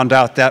time found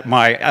out that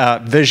my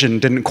vision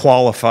didn't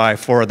qualify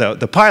for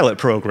the pilot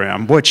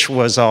program, which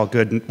was all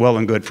good, well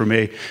and good for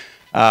me.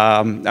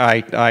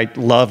 I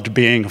loved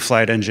being a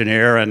flight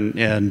engineer,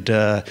 and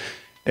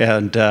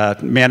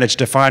managed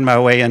to find my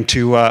way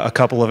into a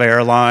couple of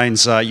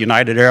airlines.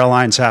 United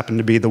Airlines happened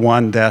to be the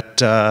one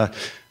that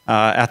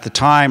at the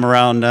time,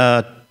 around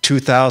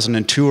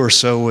 2002 or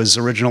so, was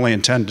originally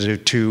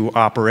intended to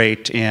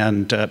operate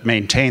and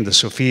maintain the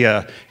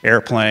SOFIA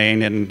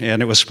airplane, and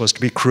it was supposed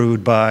to be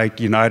crewed by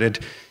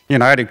United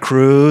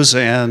Crews,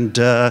 and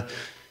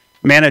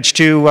managed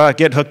to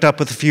get hooked up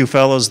with a few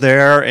fellows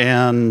there,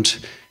 and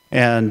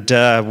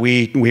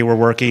we were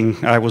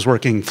working. I was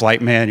working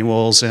flight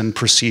manuals and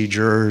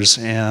procedures,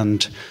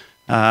 and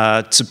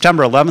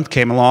September 11th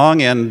came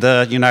along, and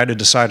United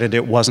decided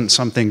it wasn't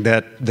something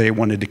that they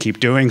wanted to keep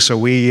doing, so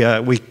we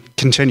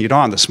continued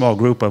on. The small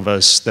group of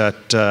us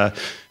that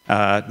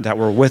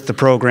were with the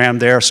program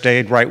there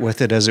stayed right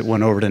with it as it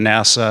went over to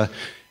NASA,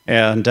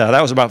 and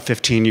that was about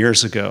 15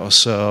 years ago.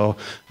 So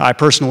I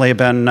personally have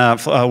been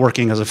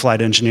working as a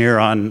flight engineer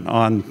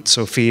on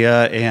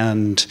SOFIA,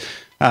 and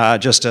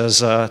just as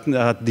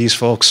these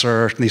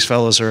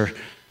fellows are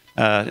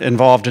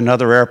involved in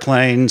other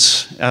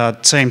airplanes,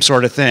 same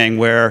sort of thing,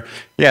 where,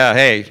 yeah,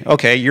 hey,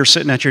 okay, you're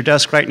sitting at your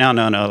desk right now,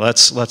 no,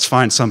 let's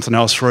find something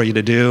else for you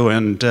to do.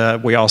 And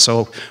we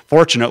also,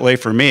 fortunately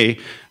for me,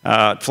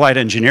 flight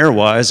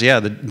engineer-wise, yeah,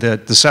 the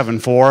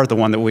 7-4, the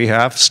one that we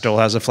have, still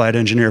has a flight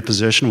engineer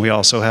position. We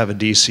also have a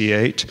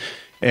DC-8,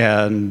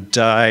 and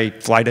I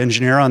flight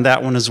engineer on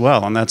that one as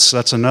well, and that's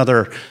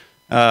another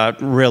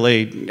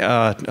really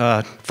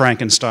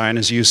Frankenstein,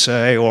 as you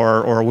say,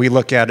 or we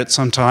look at it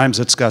sometimes.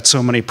 It's got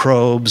so many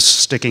probes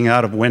sticking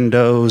out of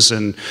windows,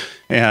 and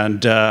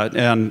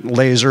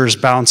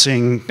lasers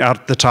bouncing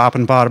out the top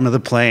and bottom of the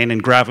plane,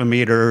 and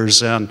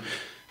gravimeters, and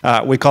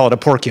we call it a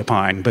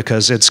porcupine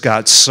because it's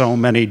got so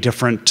many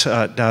different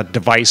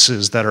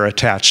devices that are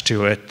attached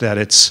to it that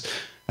it's.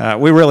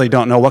 We really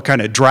don't know what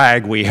kind of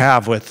drag we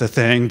have with the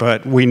thing,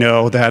 but we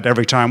know that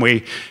every time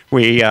we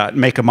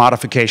make a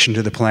modification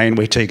to the plane,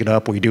 we take it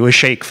up, we do a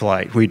shake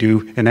flight, we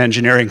do an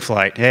engineering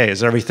flight. Hey,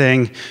 is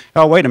everything,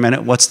 oh, wait a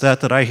minute, what's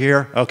that I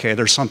hear? Okay,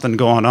 there's something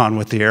going on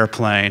with the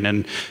airplane,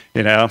 and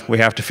you know, we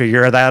have to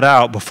figure that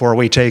out before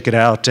we take it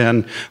out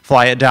and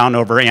fly it down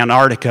over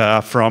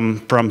Antarctica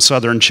from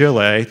southern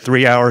Chile,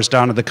 3 hours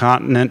down to the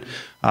continent,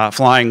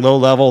 flying low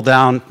level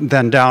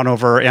then down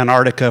over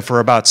Antarctica for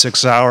about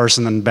 6 hours,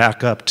 and then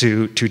back up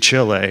to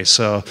Chile.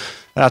 So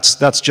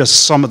that's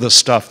just some of the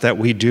stuff that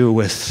we do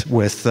with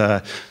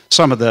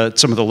some of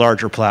the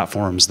larger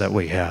platforms that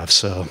we have.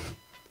 So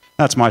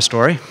that's my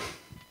story.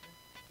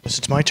 Yes,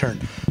 it's my turn.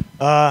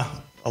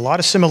 A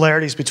lot of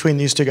similarities between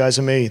these two guys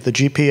and me. The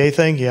GPA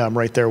thing, yeah, I'm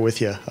right there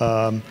with you.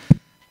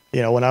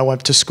 You know, when I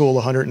went to school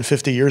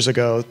 150 years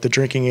ago, the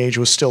drinking age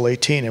was still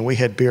 18, and we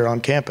had beer on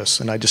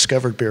campus, and I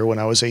discovered beer when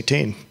I was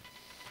 18.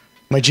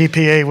 My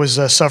GPA was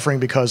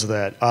suffering because of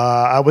that.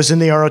 I was in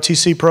the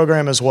ROTC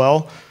program as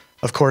well.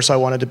 Of course, I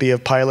wanted to be a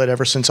pilot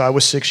ever since I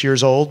was 6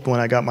 years old, when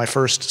I got my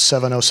first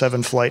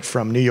 707 flight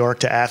from New York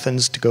to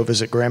Athens to go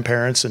visit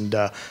grandparents, and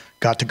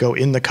got to go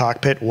in the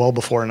cockpit well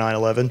before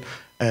 9/11.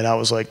 And I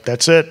was like,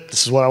 that's it.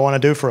 This is what I want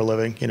to do for a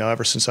living, you know,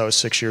 ever since I was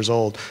 6 years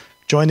old.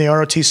 Joined the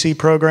ROTC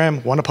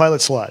program, won a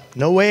pilot slot.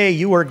 No way,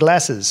 you wear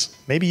glasses.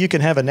 Maybe you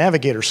can have a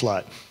navigator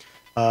slot.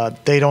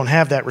 They don't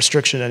have that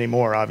restriction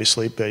anymore,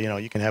 obviously, but you know,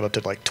 you can have up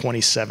to like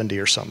 2070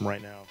 or something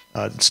right now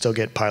and still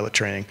get pilot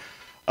training.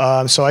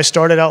 So I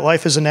started out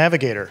life as a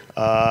navigator.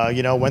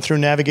 You know, went through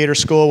navigator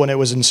school when it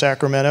was in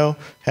Sacramento,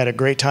 had a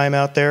great time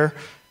out there.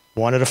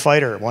 Wanted a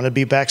fighter, wanted to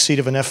be backseat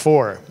of an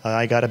F4.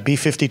 I got a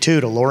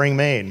B-52 to Loring,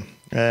 Maine.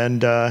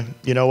 And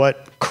you know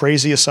what?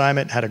 Crazy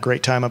assignment. Had a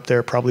great time up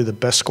there. Probably the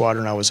best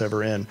squadron I was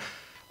ever in.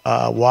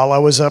 While I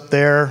was up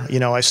there, you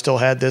know, I still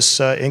had this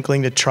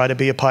inkling to try to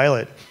be a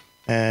pilot.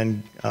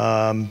 And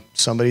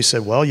somebody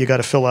said, well, you got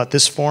to fill out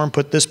this form,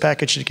 put this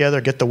package together,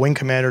 get the wing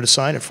commander to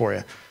sign it for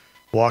you.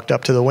 Walked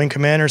up to the wing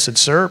commander, said,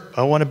 sir,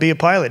 I want to be a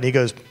pilot. And he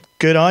goes,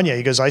 good on you.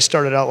 He goes, I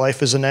started out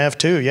life as a nav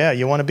too. Yeah,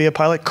 you want to be a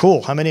pilot?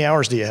 Cool. How many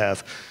hours do you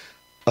have?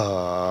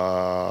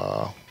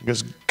 He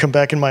goes, come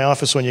back in my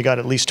office when you got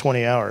at least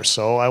 20 hours.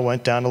 So I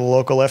went down to the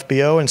local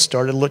FBO and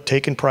started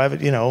taking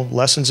private,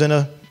 lessons in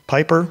a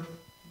Piper,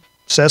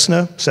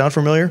 Cessna. Sound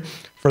familiar?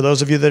 For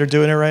those of you that are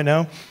doing it right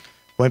now.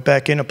 Went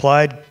back in,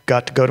 applied,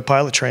 got to go to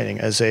pilot training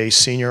as a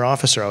senior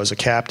officer. I was a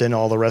captain,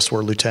 all the rest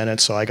were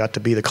lieutenants, so I got to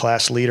be the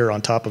class leader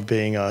on top of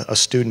being a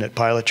student at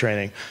pilot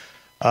training.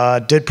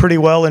 Did pretty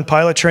well in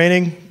pilot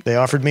training. They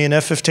offered me an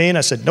F-15.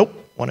 I said, nope,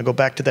 want to go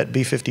back to that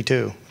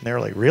B-52. And they were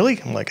like, really?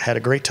 I'm like, had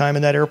a great time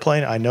in that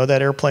airplane. I know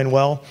that airplane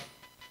well.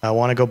 I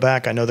want to go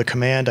back. I know the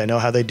command. I know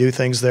how they do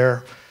things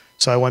there.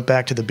 So I went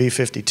back to the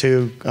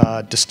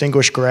B-52,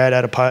 distinguished grad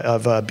out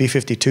of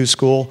B-52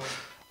 school.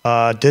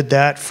 Did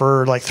that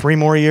for like 3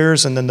 more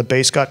years, and then the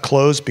base got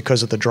closed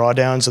because of the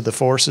drawdowns of the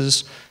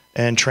forces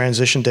and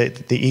transitioned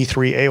to the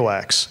E-3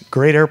 AWACS.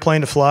 Great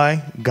airplane to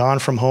fly, gone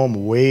from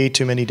home way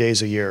too many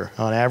days a year.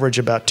 On average,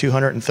 about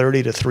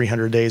 230 to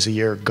 300 days a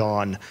year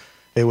gone.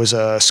 It was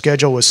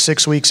schedule was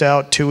 6 weeks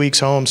out, 2 weeks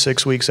home,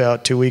 6 weeks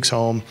out, 2 weeks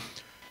home.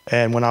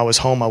 And when I was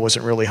home, I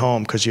wasn't really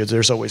home because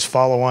there's always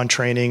follow-on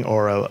training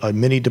or a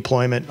mini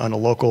deployment on a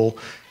local,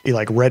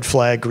 like red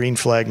flag, green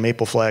flag,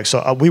 maple flag.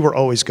 So we were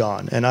always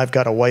gone. And I've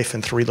got a wife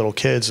and 3 little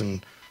kids.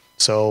 And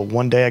so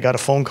one day I got a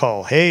phone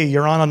call. Hey,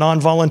 you're on a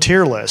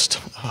non-volunteer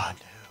list. Oh,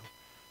 no.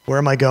 Where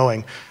am I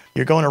going?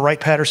 You're going to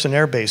Wright-Patterson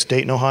Air Base,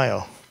 Dayton,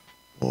 Ohio.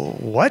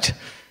 What?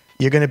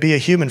 You're going to be a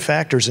human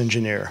factors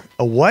engineer.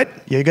 A what?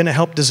 You're going to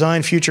help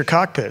design future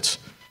cockpits.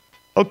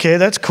 Okay,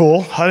 that's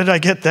cool. How did I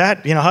get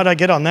that? How did I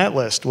get on that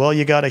list? Well,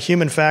 you got a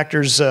human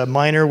factors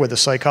minor with a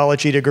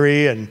psychology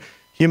degree, and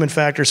human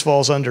factors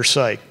falls under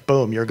psych.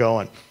 Boom, you're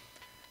going.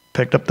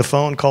 Picked up the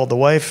phone, called the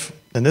wife,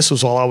 and this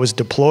was while I was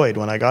deployed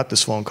when I got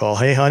this phone call.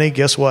 Hey, honey,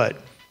 guess what?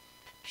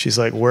 She's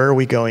like, where are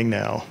we going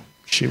now?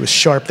 She was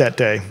sharp that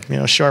day,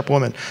 sharp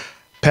woman.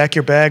 Pack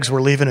your bags,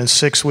 we're leaving in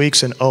 6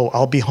 weeks, and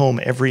I'll be home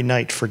every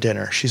night for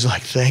dinner. She's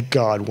like, thank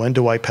God, when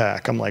do I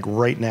pack? I'm like,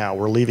 right now,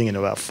 we're leaving in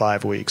about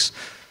 5 weeks.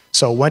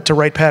 So went to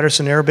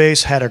Wright-Patterson Air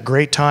Base, had a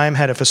great time,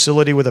 had a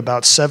facility with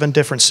about 7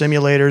 different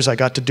simulators. I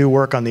got to do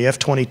work on the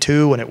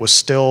F-22 when it was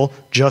still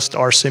just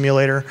our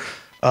simulator.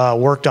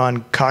 Worked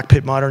on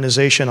cockpit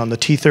modernization on the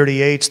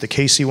T-38s, the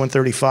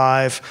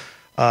KC-135.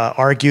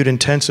 Argued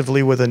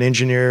intensively with an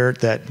engineer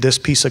that this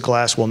piece of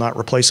glass will not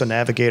replace a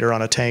navigator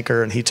on a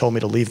tanker, and he told me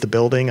to leave the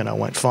building, and I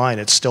went, fine,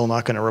 it's still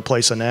not going to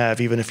replace a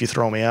nav, even if you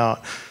throw me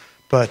out.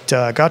 But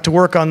got to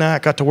work on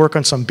that, got to work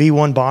on some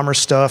B-1 bomber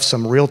stuff,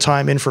 some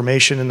real-time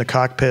information in the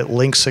cockpit,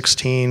 Link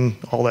 16,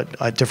 all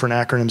that different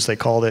acronyms they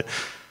called it.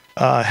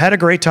 Had a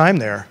great time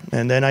there.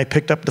 And then I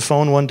picked up the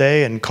phone one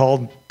day and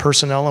called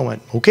personnel and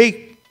went,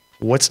 okay,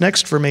 what's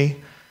next for me?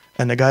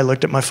 And the guy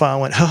looked at my file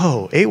and went,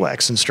 oh,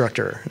 AWACS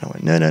instructor. And I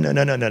went,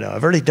 no,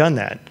 I've already done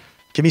that.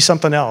 Give me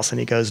something else. And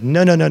he goes,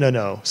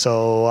 no.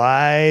 So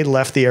I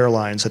left the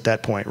airlines at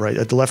that point, right?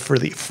 I left for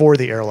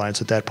the airlines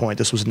at that point.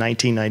 This was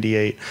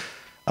 1998.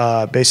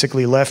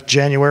 Basically left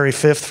January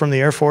 5th from the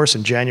Air Force,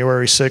 and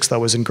January 6th I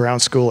was in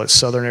ground school at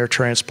Southern Air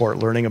Transport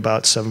learning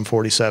about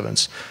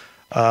 747s.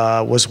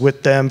 Was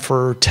with them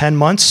for 10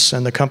 months,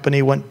 and the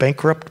company went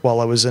bankrupt while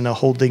I was in a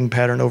holding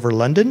pattern over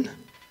London.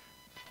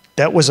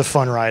 That was a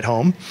fun ride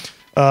home.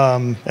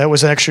 That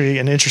was actually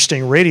an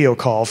interesting radio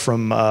call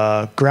from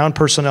ground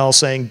personnel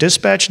saying,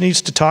 dispatch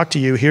needs to talk to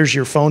you, here's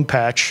your phone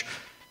patch.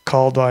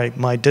 Called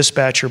my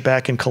dispatcher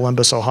back in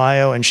Columbus,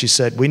 Ohio, and she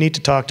said, we need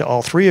to talk to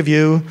all 3 of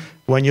you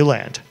when you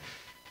land.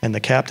 And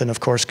the captain, of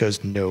course,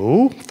 goes,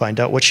 no, find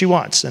out what she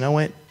wants. And I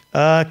went,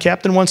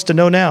 captain wants to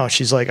know now.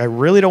 She's like, I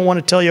really don't want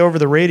to tell you over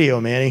the radio,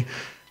 Manny.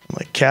 I'm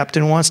like,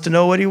 captain wants to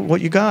know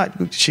what you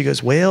got. She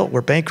goes, well,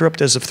 we're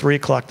bankrupt as of 3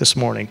 o'clock this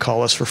morning.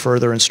 Call us for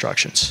further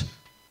instructions.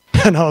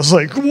 And I was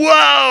like,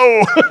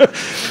 whoa!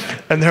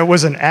 And there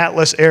was an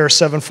Atlas Air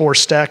 74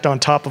 stacked on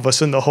top of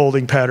us in the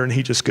holding pattern.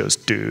 He just goes,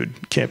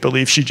 dude, can't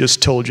believe she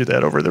just told you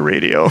that over the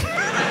radio.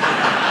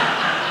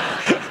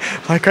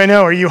 Like, I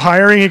know, are you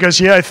hiring? He goes,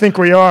 yeah, I think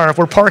we are. If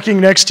we're parking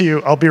next to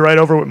you, I'll be right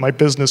over with my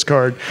business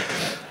card.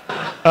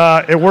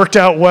 It worked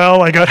out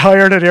well. I got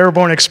hired at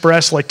Airborne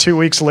Express like 2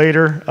 weeks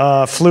later.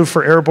 Flew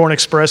for Airborne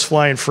Express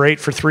flying freight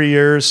for 3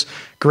 years.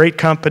 Great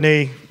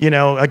company,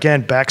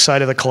 again,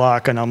 backside of the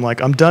clock. And I'm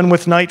like, I'm done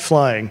with night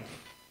flying.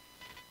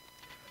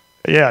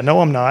 Yeah,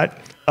 no, I'm not.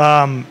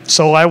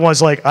 So I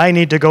was like, I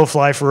need to go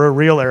fly for a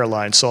real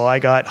airline. So I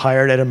got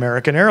hired at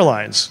American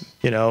Airlines.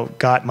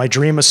 Got my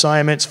dream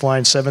assignments,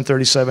 flying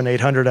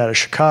 737-800 out of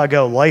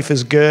Chicago. Life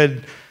is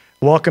good.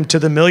 Welcome to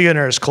the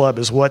Millionaires Club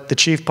is what the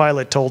chief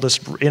pilot told us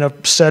in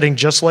a setting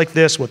just like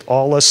this with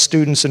all us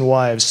students and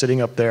wives sitting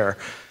up there.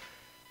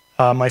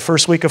 My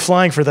first week of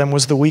flying for them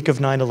was the week of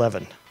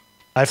 9/11.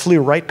 I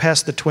flew right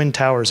past the Twin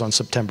Towers on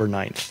September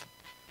 9th.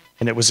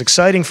 And it was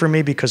exciting for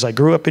me because I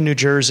grew up in New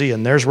Jersey,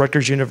 and there's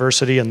Rutgers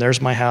University, and there's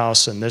my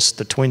house, and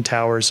the Twin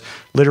Towers,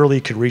 literally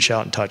could reach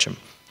out and touch them.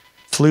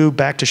 Flew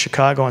back to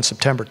Chicago on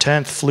September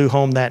 10th, flew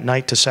home that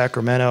night to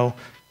Sacramento.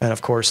 And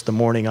of course, the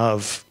morning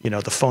of,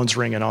 the phone's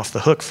ringing off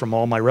the hook from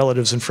all my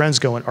relatives and friends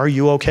going, are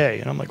you okay?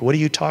 And I'm like, what are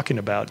you talking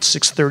about? It's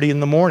 6:30 in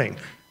the morning.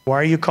 Why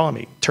are you calling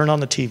me? Turn on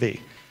the TV.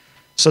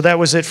 So that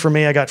was it for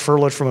me. I got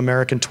furloughed from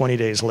American 20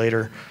 days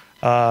later.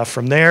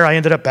 From there, I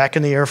ended up back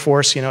in the Air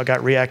Force,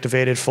 got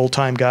reactivated,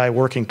 full-time guy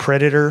working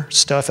Predator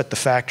stuff at the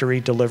factory,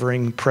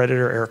 delivering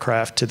Predator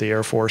aircraft to the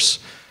Air Force,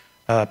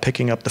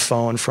 picking up the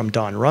phone from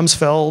Don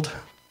Rumsfeld,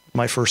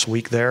 my first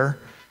week there,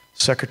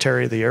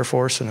 Secretary of the Air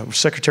Force, and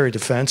Secretary of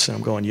Defense, and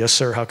I'm going, yes,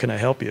 sir, how can I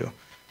help you?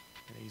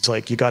 And he's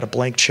like, you got a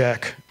blank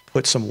check,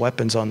 put some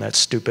weapons on that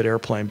stupid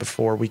airplane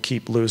before we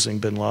keep losing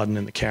bin Laden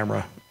and the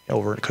camera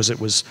over, because it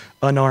was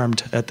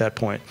unarmed at that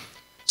point.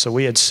 So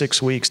we had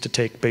 6 weeks to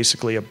take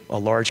basically a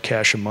large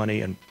cache of money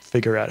and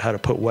figure out how to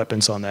put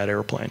weapons on that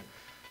airplane.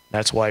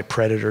 That's why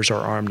Predators are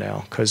armed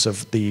now, because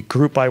of the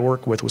group I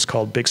work with was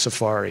called Big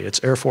Safari.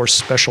 It's Air Force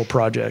Special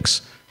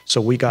Projects.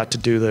 So we got to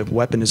do the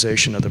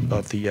weaponization of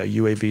the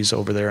UAVs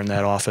over there in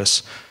that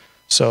office.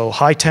 So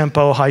high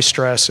tempo, high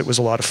stress. It was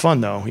a lot of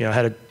fun though. I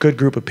had a good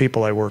group of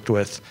people I worked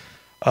with.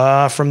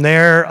 From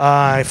there,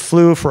 I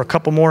flew for a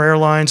couple more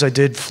airlines. I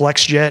did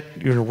FlexJet,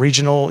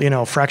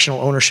 regional, fractional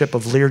ownership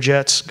of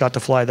Learjets. Got to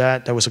fly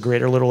that. That was a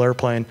great little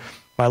airplane.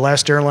 My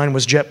last airline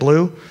was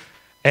JetBlue.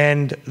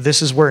 And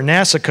this is where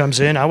NASA comes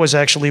in. I was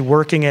actually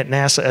working at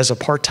NASA as a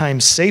part-time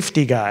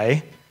safety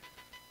guy,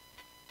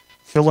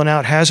 filling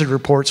out hazard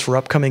reports for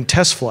upcoming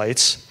test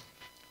flights.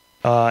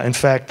 In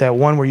fact, that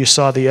one where you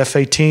saw the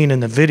F-18 in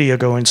the video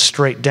going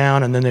straight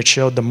down and then it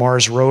showed the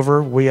Mars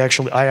rover,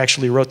 I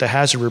actually wrote the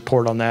hazard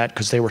report on that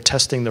because they were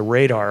testing the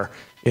radar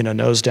in a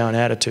nose-down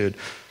attitude.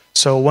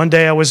 So one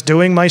day I was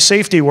doing my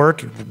safety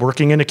work,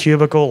 working in a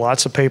cubicle,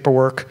 lots of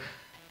paperwork,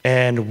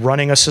 and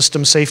running a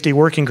system safety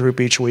working group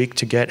each week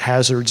to get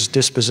hazards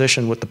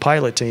disposition with the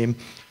pilot team.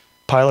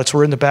 Pilots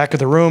were in the back of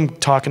the room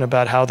talking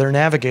about how their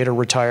navigator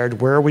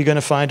retired. Where are we going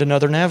to find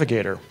another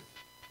navigator?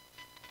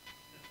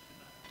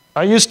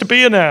 I used to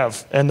be a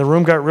nav, and the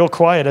room got real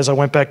quiet as I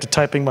went back to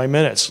typing my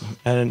minutes,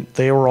 and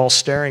they were all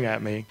staring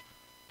at me.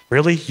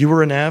 Really? You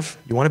were a nav?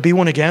 You want to be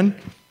one again?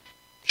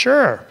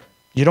 Sure.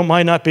 You don't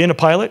mind not being a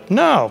pilot?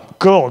 No.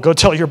 Cool. Go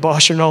tell your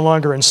boss you're no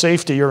longer in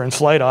safety, you're in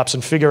flight ops,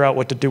 and figure out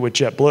what to do with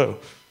JetBlue.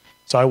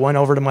 So I went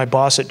over to my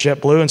boss at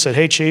JetBlue and said,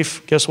 hey,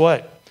 Chief, guess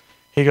what?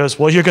 He goes,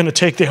 well, you're going to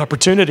take the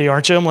opportunity,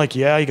 aren't you? I'm like,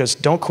 yeah. He goes,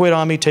 don't quit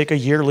on me. Take a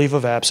year leave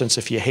of absence.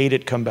 If you hate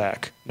it, come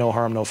back. No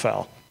harm, no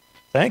foul.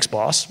 Thanks,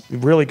 boss.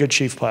 Really good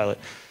chief pilot.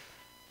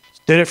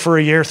 Did it for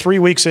a year. 3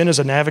 weeks in as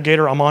a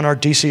navigator, I'm on our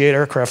DC-8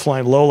 aircraft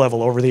flying low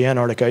level over the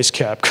Antarctic ice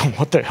cap.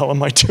 What the hell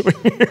am I doing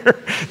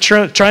here?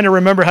 Trying to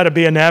remember how to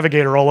be a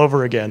navigator all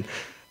over again.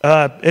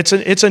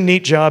 It's a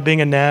neat job being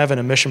a nav and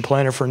a mission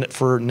planner for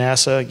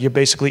NASA. You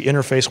basically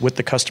interface with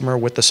the customer,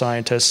 with the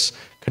scientists,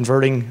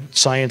 converting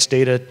science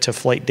data to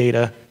flight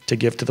data to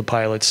give to the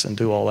pilots and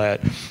do all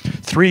that.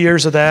 3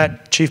 years of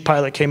that, chief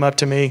pilot came up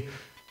to me,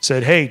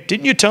 said, hey,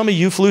 didn't you tell me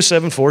you flew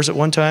 747s at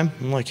one time?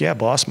 I'm like, yeah,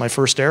 boss, my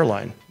first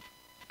airline.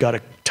 Got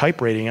a type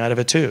rating out of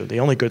it too.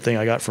 The only good thing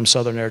I got from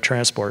Southern Air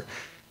Transport.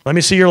 Let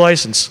me see your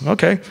license.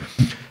 Okay.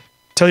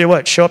 Tell you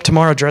what, show up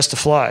tomorrow dressed to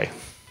fly.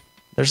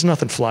 There's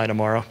nothing fly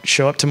tomorrow.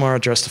 Show up tomorrow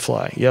dressed to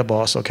fly. Yeah,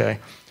 boss, okay.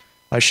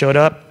 I showed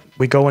up.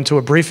 We go into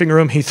a briefing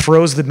room. He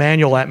throws the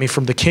manual at me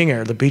from the King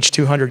Air, the Beech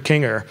 200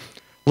 King Air.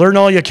 Learn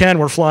all you can.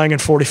 We're flying in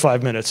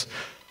 45 minutes.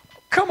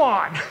 Come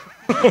on.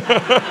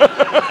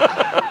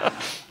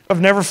 I've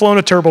never flown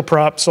a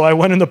turboprop, so I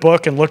went in the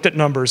book and looked at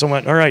numbers. I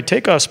went, all right,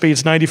 takeoff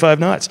speed's 95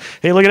 knots.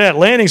 Hey, look at that,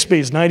 landing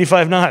speed's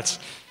 95 knots.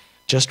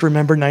 Just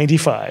remember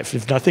 95,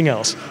 if nothing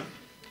else.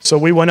 So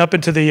we went up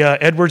into the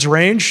Edwards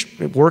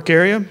Range work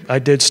area. I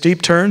did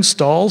steep turns,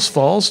 stalls,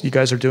 falls. You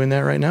guys are doing that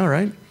right now,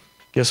 right?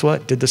 Guess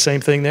what? Did the same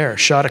thing there.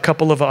 Shot a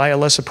couple of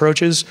ILS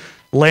approaches,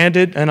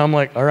 landed, and I'm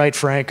like, all right,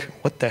 Frank,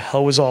 what the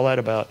hell was all that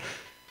about?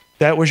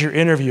 That was your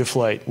interview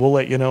flight. We'll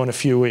let you know in a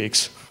few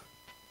weeks.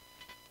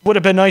 Would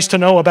have been nice to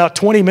know about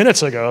 20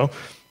 minutes ago.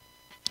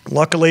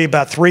 Luckily,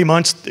 about 3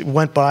 months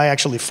went by,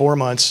 actually 4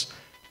 months.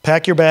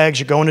 Pack your bags,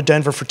 you're going to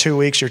Denver for 2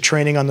 weeks, you're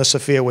training on the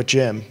SOFIA with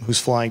Jim, who's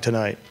flying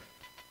tonight.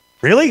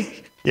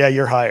 Really? Yeah,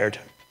 you're hired.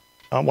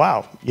 Oh,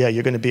 wow. Yeah,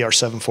 you're going to be our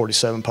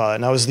 747 pilot.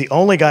 And I was the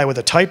only guy with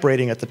a type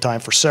rating at the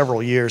time for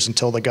several years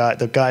until the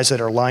guys that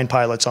are line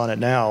pilots on it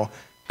now,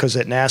 because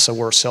at NASA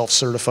we're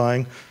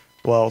self-certifying.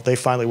 Well, they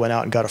finally went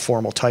out and got a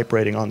formal type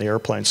rating on the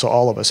airplane, so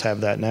all of us have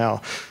that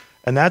now.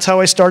 And that's how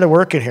I started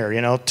working here.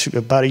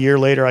 About a year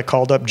later, I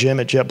called up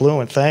Jim at JetBlue and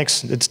went,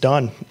 thanks, it's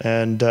done.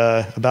 And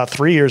about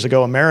 3 years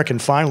ago, American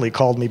finally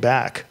called me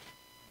back.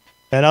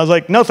 And I was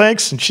like, no,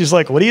 thanks. And she's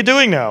like, what are you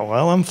doing now?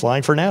 Well, I'm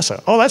flying for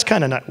NASA. Oh, that's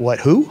kind of not, what,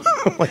 who?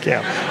 I'm like,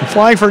 yeah, I'm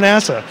flying for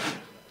NASA.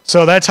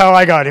 So that's how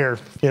I got here,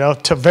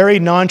 to a very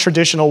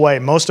non-traditional way.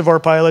 Most of our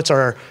pilots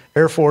are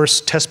Air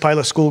Force test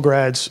pilot school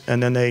grads,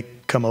 and then they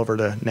come over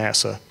to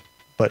NASA.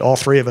 But all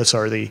three of us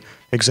are the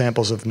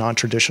examples of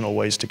non-traditional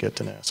ways to get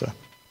to NASA.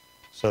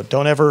 So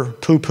don't ever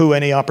poo-poo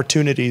any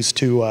opportunities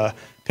to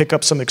pick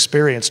up some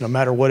experience. No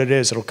matter what it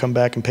is, it'll come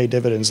back and pay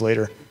dividends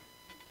later.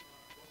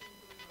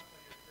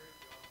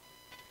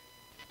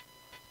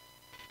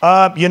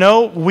 The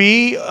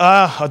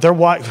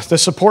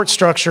support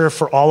structure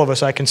for all of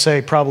us, I can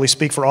say, probably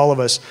speak for all of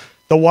us.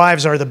 the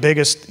wives are the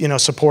biggest,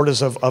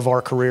 supporters of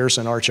our careers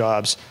and our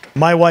jobs.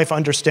 My wife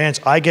understands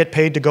I get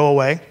paid to go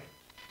away.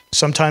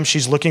 Sometimes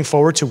she's looking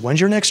forward to, when's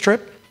your next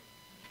trip?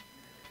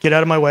 Get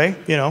out of my way,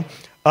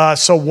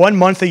 So 1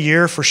 month a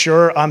year for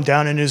sure, I'm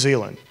down in New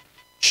Zealand.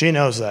 She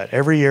knows that.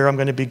 Every year I'm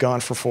going to be gone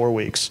for 4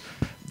 weeks.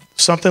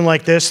 Something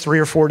like this, 3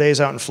 or 4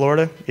 days out in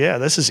Florida, yeah,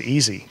 this is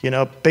easy.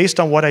 Based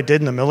on what I did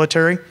in the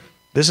military,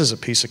 this is a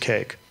piece of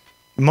cake.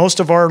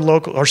 Most of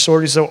our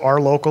sorties though are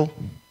local.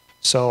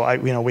 So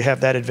we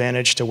have that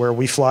advantage to where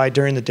we fly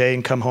during the day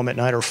and come home at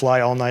night, or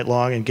fly all night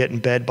long and get in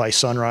bed by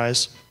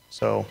sunrise.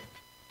 So,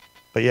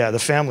 but yeah, the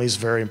family is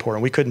very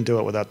important. We couldn't do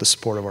it without the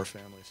support of our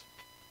families.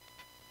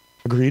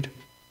 Agreed?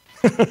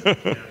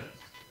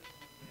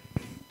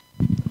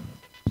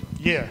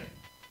 Yeah.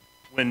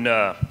 When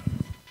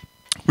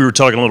we were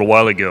talking a little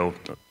while ago,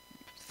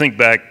 think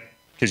back,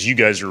 because you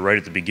guys are right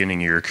at the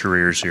beginning of your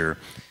careers here.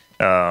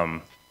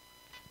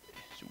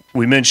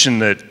 We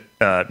mentioned that,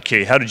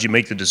 okay, how did you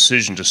make the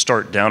decision to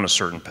start down a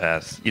certain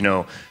path?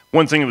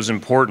 One thing that was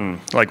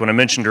important, like when I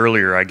mentioned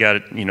earlier, I got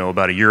it,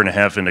 about a year and a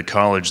half into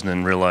college and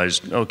then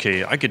realized,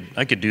 okay, I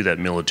could do that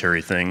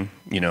military thing.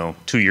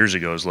 2 years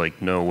ago, I was like,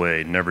 no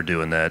way, never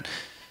doing that.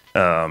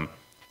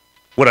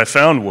 What I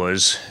found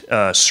was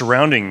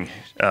surrounding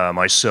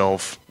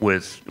myself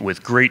with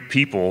great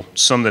people,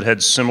 some that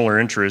had similar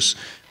interests,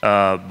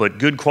 but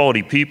good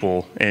quality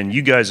people, and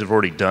you guys have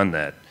already done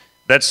that.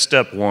 That's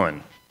step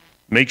one.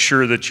 Make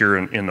sure that you're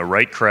in the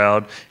right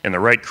crowd, and the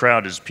right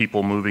crowd is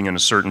people moving in a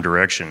certain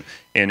direction.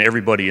 And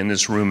everybody in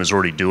this room is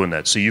already doing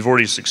that. So you've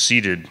already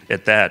succeeded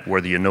at that,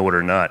 whether you know it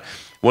or not.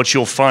 What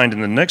you'll find in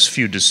the next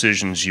few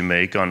decisions you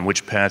make on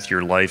which path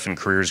your life and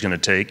career is going to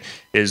take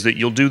is that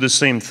you'll do the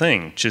same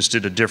thing, just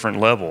at a different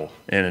level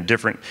and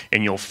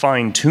and you'll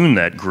fine-tune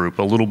that group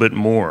a little bit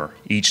more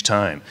each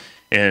time.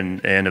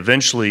 And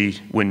eventually,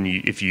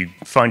 if you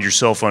find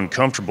yourself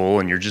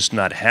uncomfortable and you're just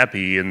not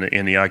happy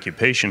in the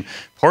occupation,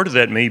 part of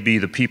that may be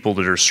the people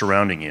that are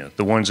surrounding you,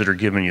 the ones that are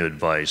giving you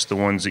advice, the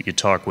ones that you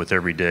talk with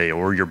every day,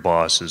 or your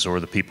bosses, or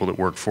the people that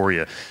work for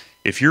you.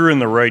 If you're in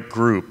the right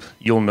group,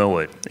 you'll know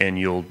it, and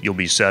you'll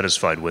be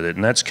satisfied with it.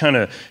 And that's kind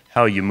of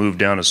how you move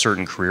down a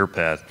certain career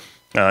path.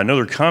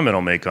 Another comment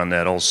I'll make on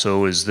that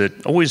also is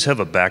that always have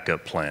a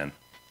backup plan.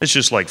 It's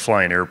just like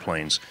flying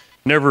airplanes.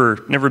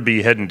 Never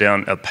be heading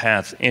down a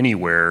path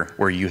anywhere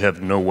where you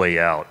have no way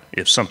out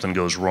if something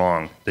goes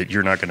wrong that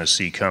you're not going to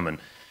see coming.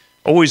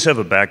 Always have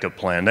a backup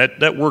plan.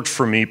 That worked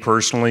for me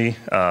personally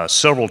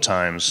several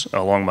times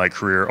along my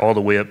career, all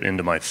the way up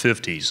into my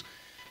 50s.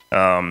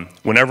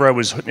 Whenever I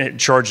was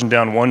charging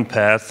down one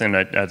path, and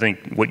I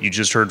think what you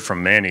just heard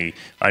from Manny,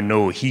 I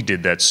know he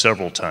did that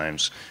several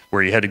times,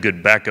 where he had a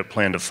good backup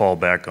plan to fall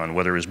back on,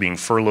 whether it was being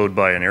furloughed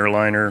by an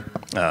airliner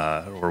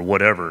or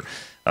whatever.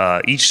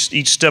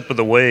 Each step of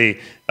the way,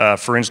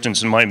 for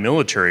instance, in my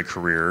military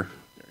career,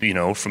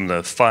 from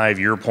the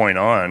 5-year point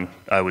on,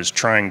 I was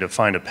trying to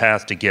find a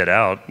path to get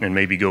out and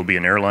maybe go be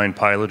an airline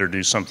pilot or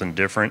do something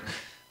different.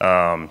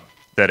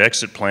 That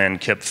exit plan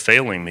kept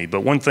failing me.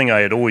 But one thing I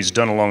had always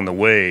done along the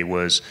way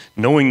was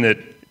knowing that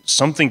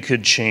something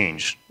could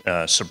change,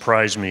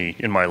 surprise me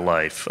in my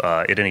life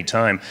at any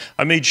time.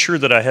 I made sure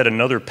that I had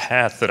another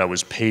path that I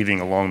was paving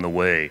along the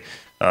way.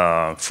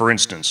 For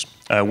instance,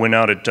 I went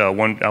out at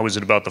I was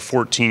at about the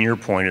 14-year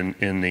point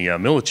in the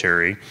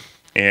military,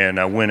 and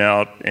I went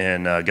out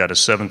and got a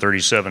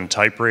 737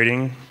 type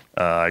rating.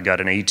 I got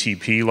an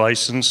ATP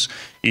license,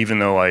 even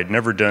though I had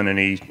never done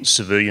any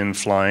civilian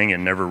flying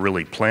and never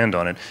really planned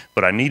on it.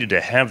 But I needed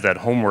to have that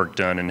homework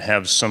done and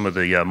have some of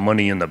the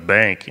money in the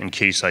bank in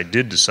case I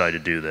did decide to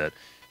do that.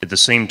 At the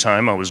same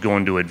time, I was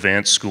going to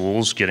advanced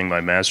schools, getting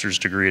my master's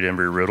degree at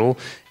Embry-Riddle,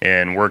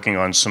 and working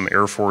on some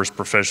Air Force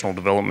professional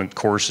development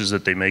courses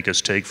that they make us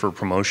take for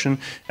promotion.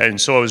 And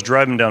so I was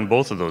driving down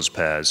both of those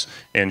paths.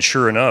 And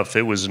sure enough,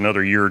 it was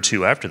another year or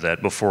two after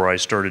that before I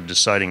started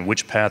deciding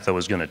which path I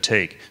was going to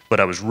take. But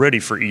I was ready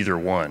for either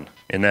one,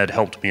 and that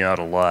helped me out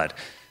a lot.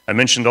 I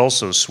mentioned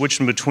also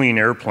switching between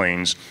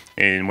airplanes,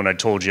 and when I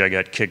told you I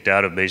got kicked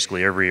out of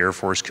basically every Air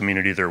Force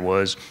community there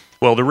was,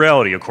 well, the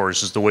reality, of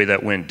course, is the way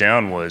that went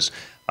down was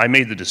I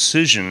made the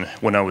decision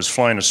when I was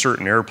flying a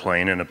certain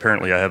airplane, and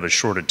apparently I have a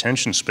short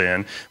attention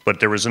span, but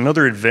there was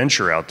another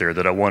adventure out there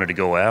that I wanted to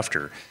go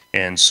after.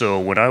 And so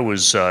when I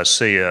was,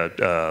 say, a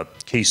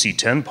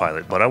KC-10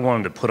 pilot, but I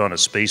wanted to put on a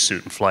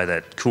spacesuit and fly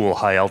that cool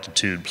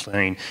high-altitude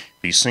plane,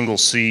 be single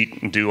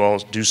seat, and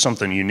do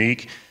something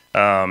unique,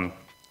 I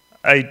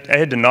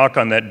had to knock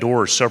on that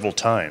door several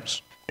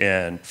times.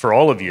 And for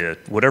all of you,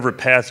 whatever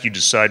path you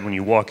decide when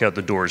you walk out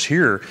the doors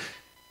here,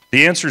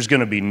 the answer is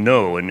going to be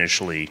no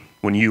initially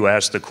when you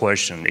ask the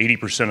question,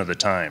 80% of the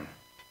time.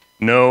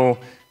 No,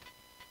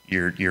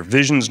 your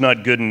vision's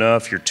not good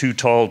enough, you're too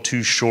tall,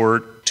 too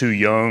short, too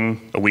young.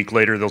 A week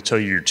later, they'll tell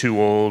you you're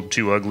too old,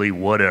 too ugly,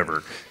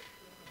 whatever.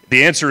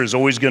 The answer is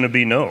always going to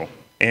be no.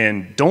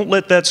 And don't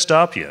let that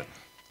stop you,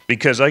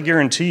 because I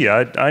guarantee you,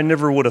 I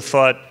never would have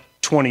thought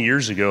 20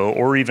 years ago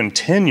or even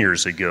 10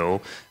 years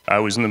ago, I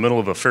was in the middle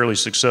of a fairly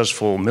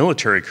successful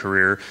military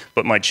career,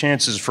 but my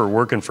chances for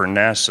working for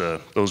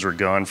NASA, those are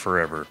gone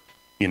forever.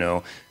 you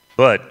know.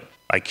 But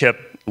I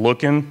kept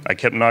looking, I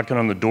kept knocking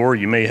on the door.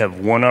 You may have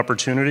one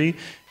opportunity,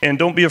 and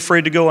don't be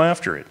afraid to go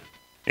after it.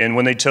 And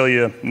when they tell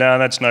you, nah,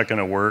 that's not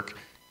gonna work,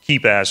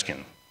 keep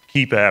asking,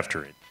 keep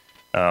after it.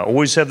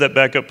 Always have that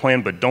backup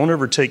plan, but don't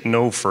ever take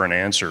no for an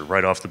answer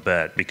right off the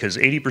bat, because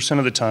 80%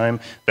 of the time,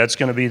 that's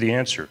gonna be the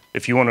answer.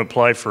 If you wanna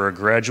apply for a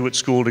graduate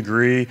school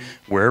degree,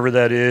 wherever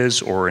that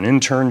is, or an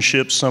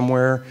internship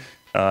somewhere,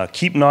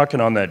 keep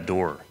knocking on that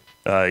door.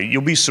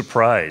 You'll be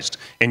surprised,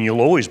 and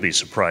you'll always be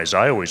surprised,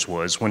 I always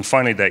was, when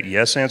finally that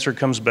yes answer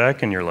comes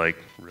back and you're like,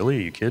 really,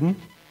 are you kidding?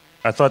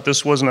 I thought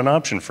this wasn't an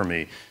option for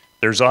me.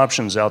 There's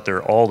options out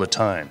there all the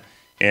time.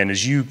 And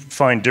as you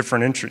find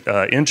different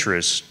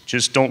interests,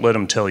 just don't let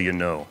them tell you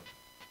no.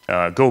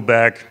 Go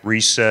back,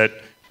 reset,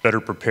 better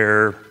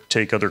prepare,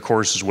 take other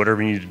courses,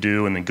 whatever you need to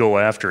do, and then go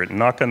after it and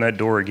knock on that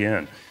door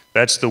again.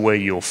 That's the way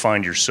you'll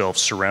find yourself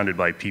surrounded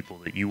by people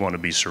that you want to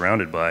be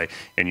surrounded by,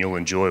 and you'll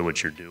enjoy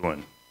what you're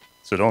doing.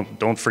 So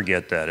don't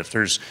forget that.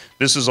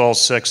 This is all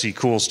sexy,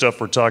 cool stuff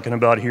we're talking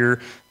about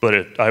here,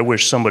 but I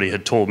wish somebody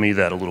had told me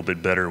that a little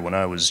bit better when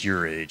I was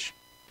your age.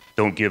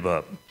 Don't give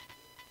up.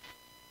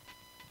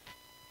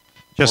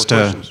 Just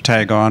to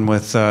tag on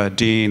with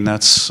Dean,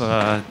 that's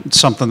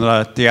something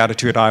that the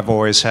attitude I've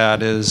always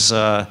had is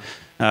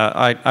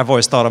I've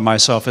always thought of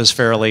myself as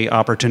fairly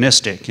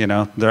opportunistic. You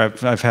know,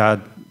 I've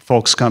had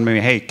folks come to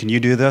me, hey, can you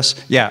do this?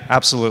 Yeah,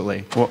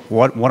 absolutely.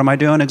 What am I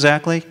doing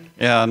exactly?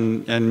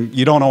 And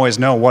you don't always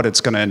know what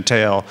it's going to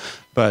entail,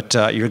 but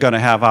you're going to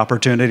have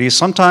opportunities.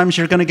 Sometimes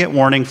you're going to get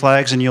warning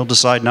flags and you'll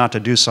decide not to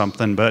do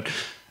something, but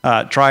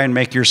try and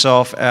make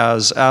yourself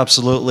as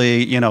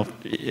absolutely, you know,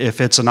 if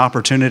it's an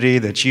opportunity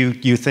that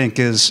you think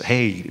is,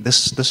 hey,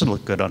 this would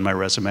look good on my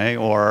resume,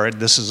 or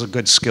this is a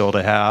good skill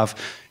to have,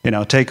 you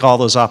know, take all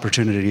those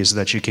opportunities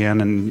that you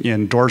can,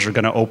 and doors are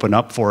going to open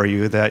up for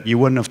you that you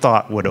wouldn't have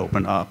thought would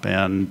open up.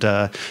 And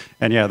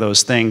yeah,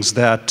 those things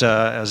that,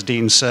 as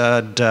Dean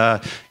said,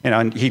 you know,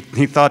 and he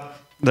thought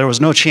there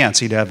was no chance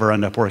he'd ever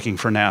end up working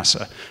for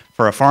NASA.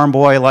 For a farm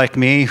boy like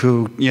me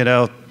who, you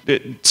know,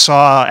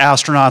 saw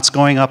astronauts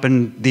going up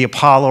in the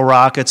Apollo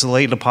rockets, the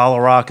late Apollo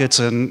rockets,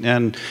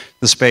 and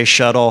the space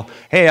shuttle.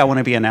 Hey, I want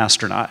to be an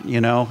astronaut. You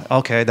know,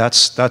 okay,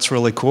 that's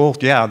really cool.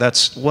 Yeah,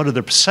 that's what are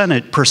the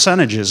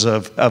percentages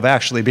of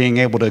actually being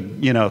able to,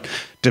 you know,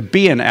 to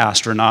be an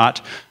astronaut.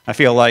 I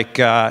feel like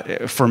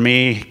for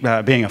me,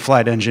 being a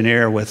flight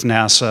engineer with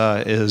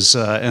NASA is,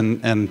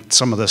 and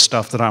some of the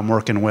stuff that I'm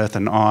working with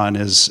and on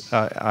is,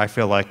 I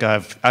feel like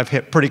I've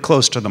hit pretty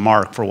close to the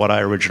mark for what I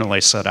originally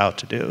set out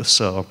to do.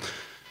 So.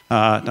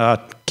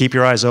 Keep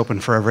your eyes open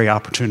for every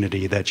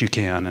opportunity that you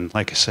can, and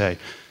like I say,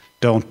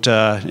 don't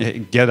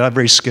get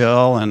every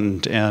skill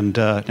and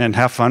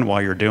have fun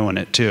while you're doing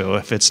it too.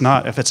 If it's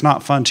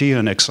not fun to you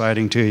and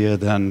exciting to you,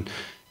 then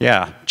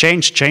yeah,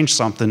 change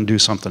something, do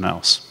something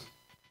else.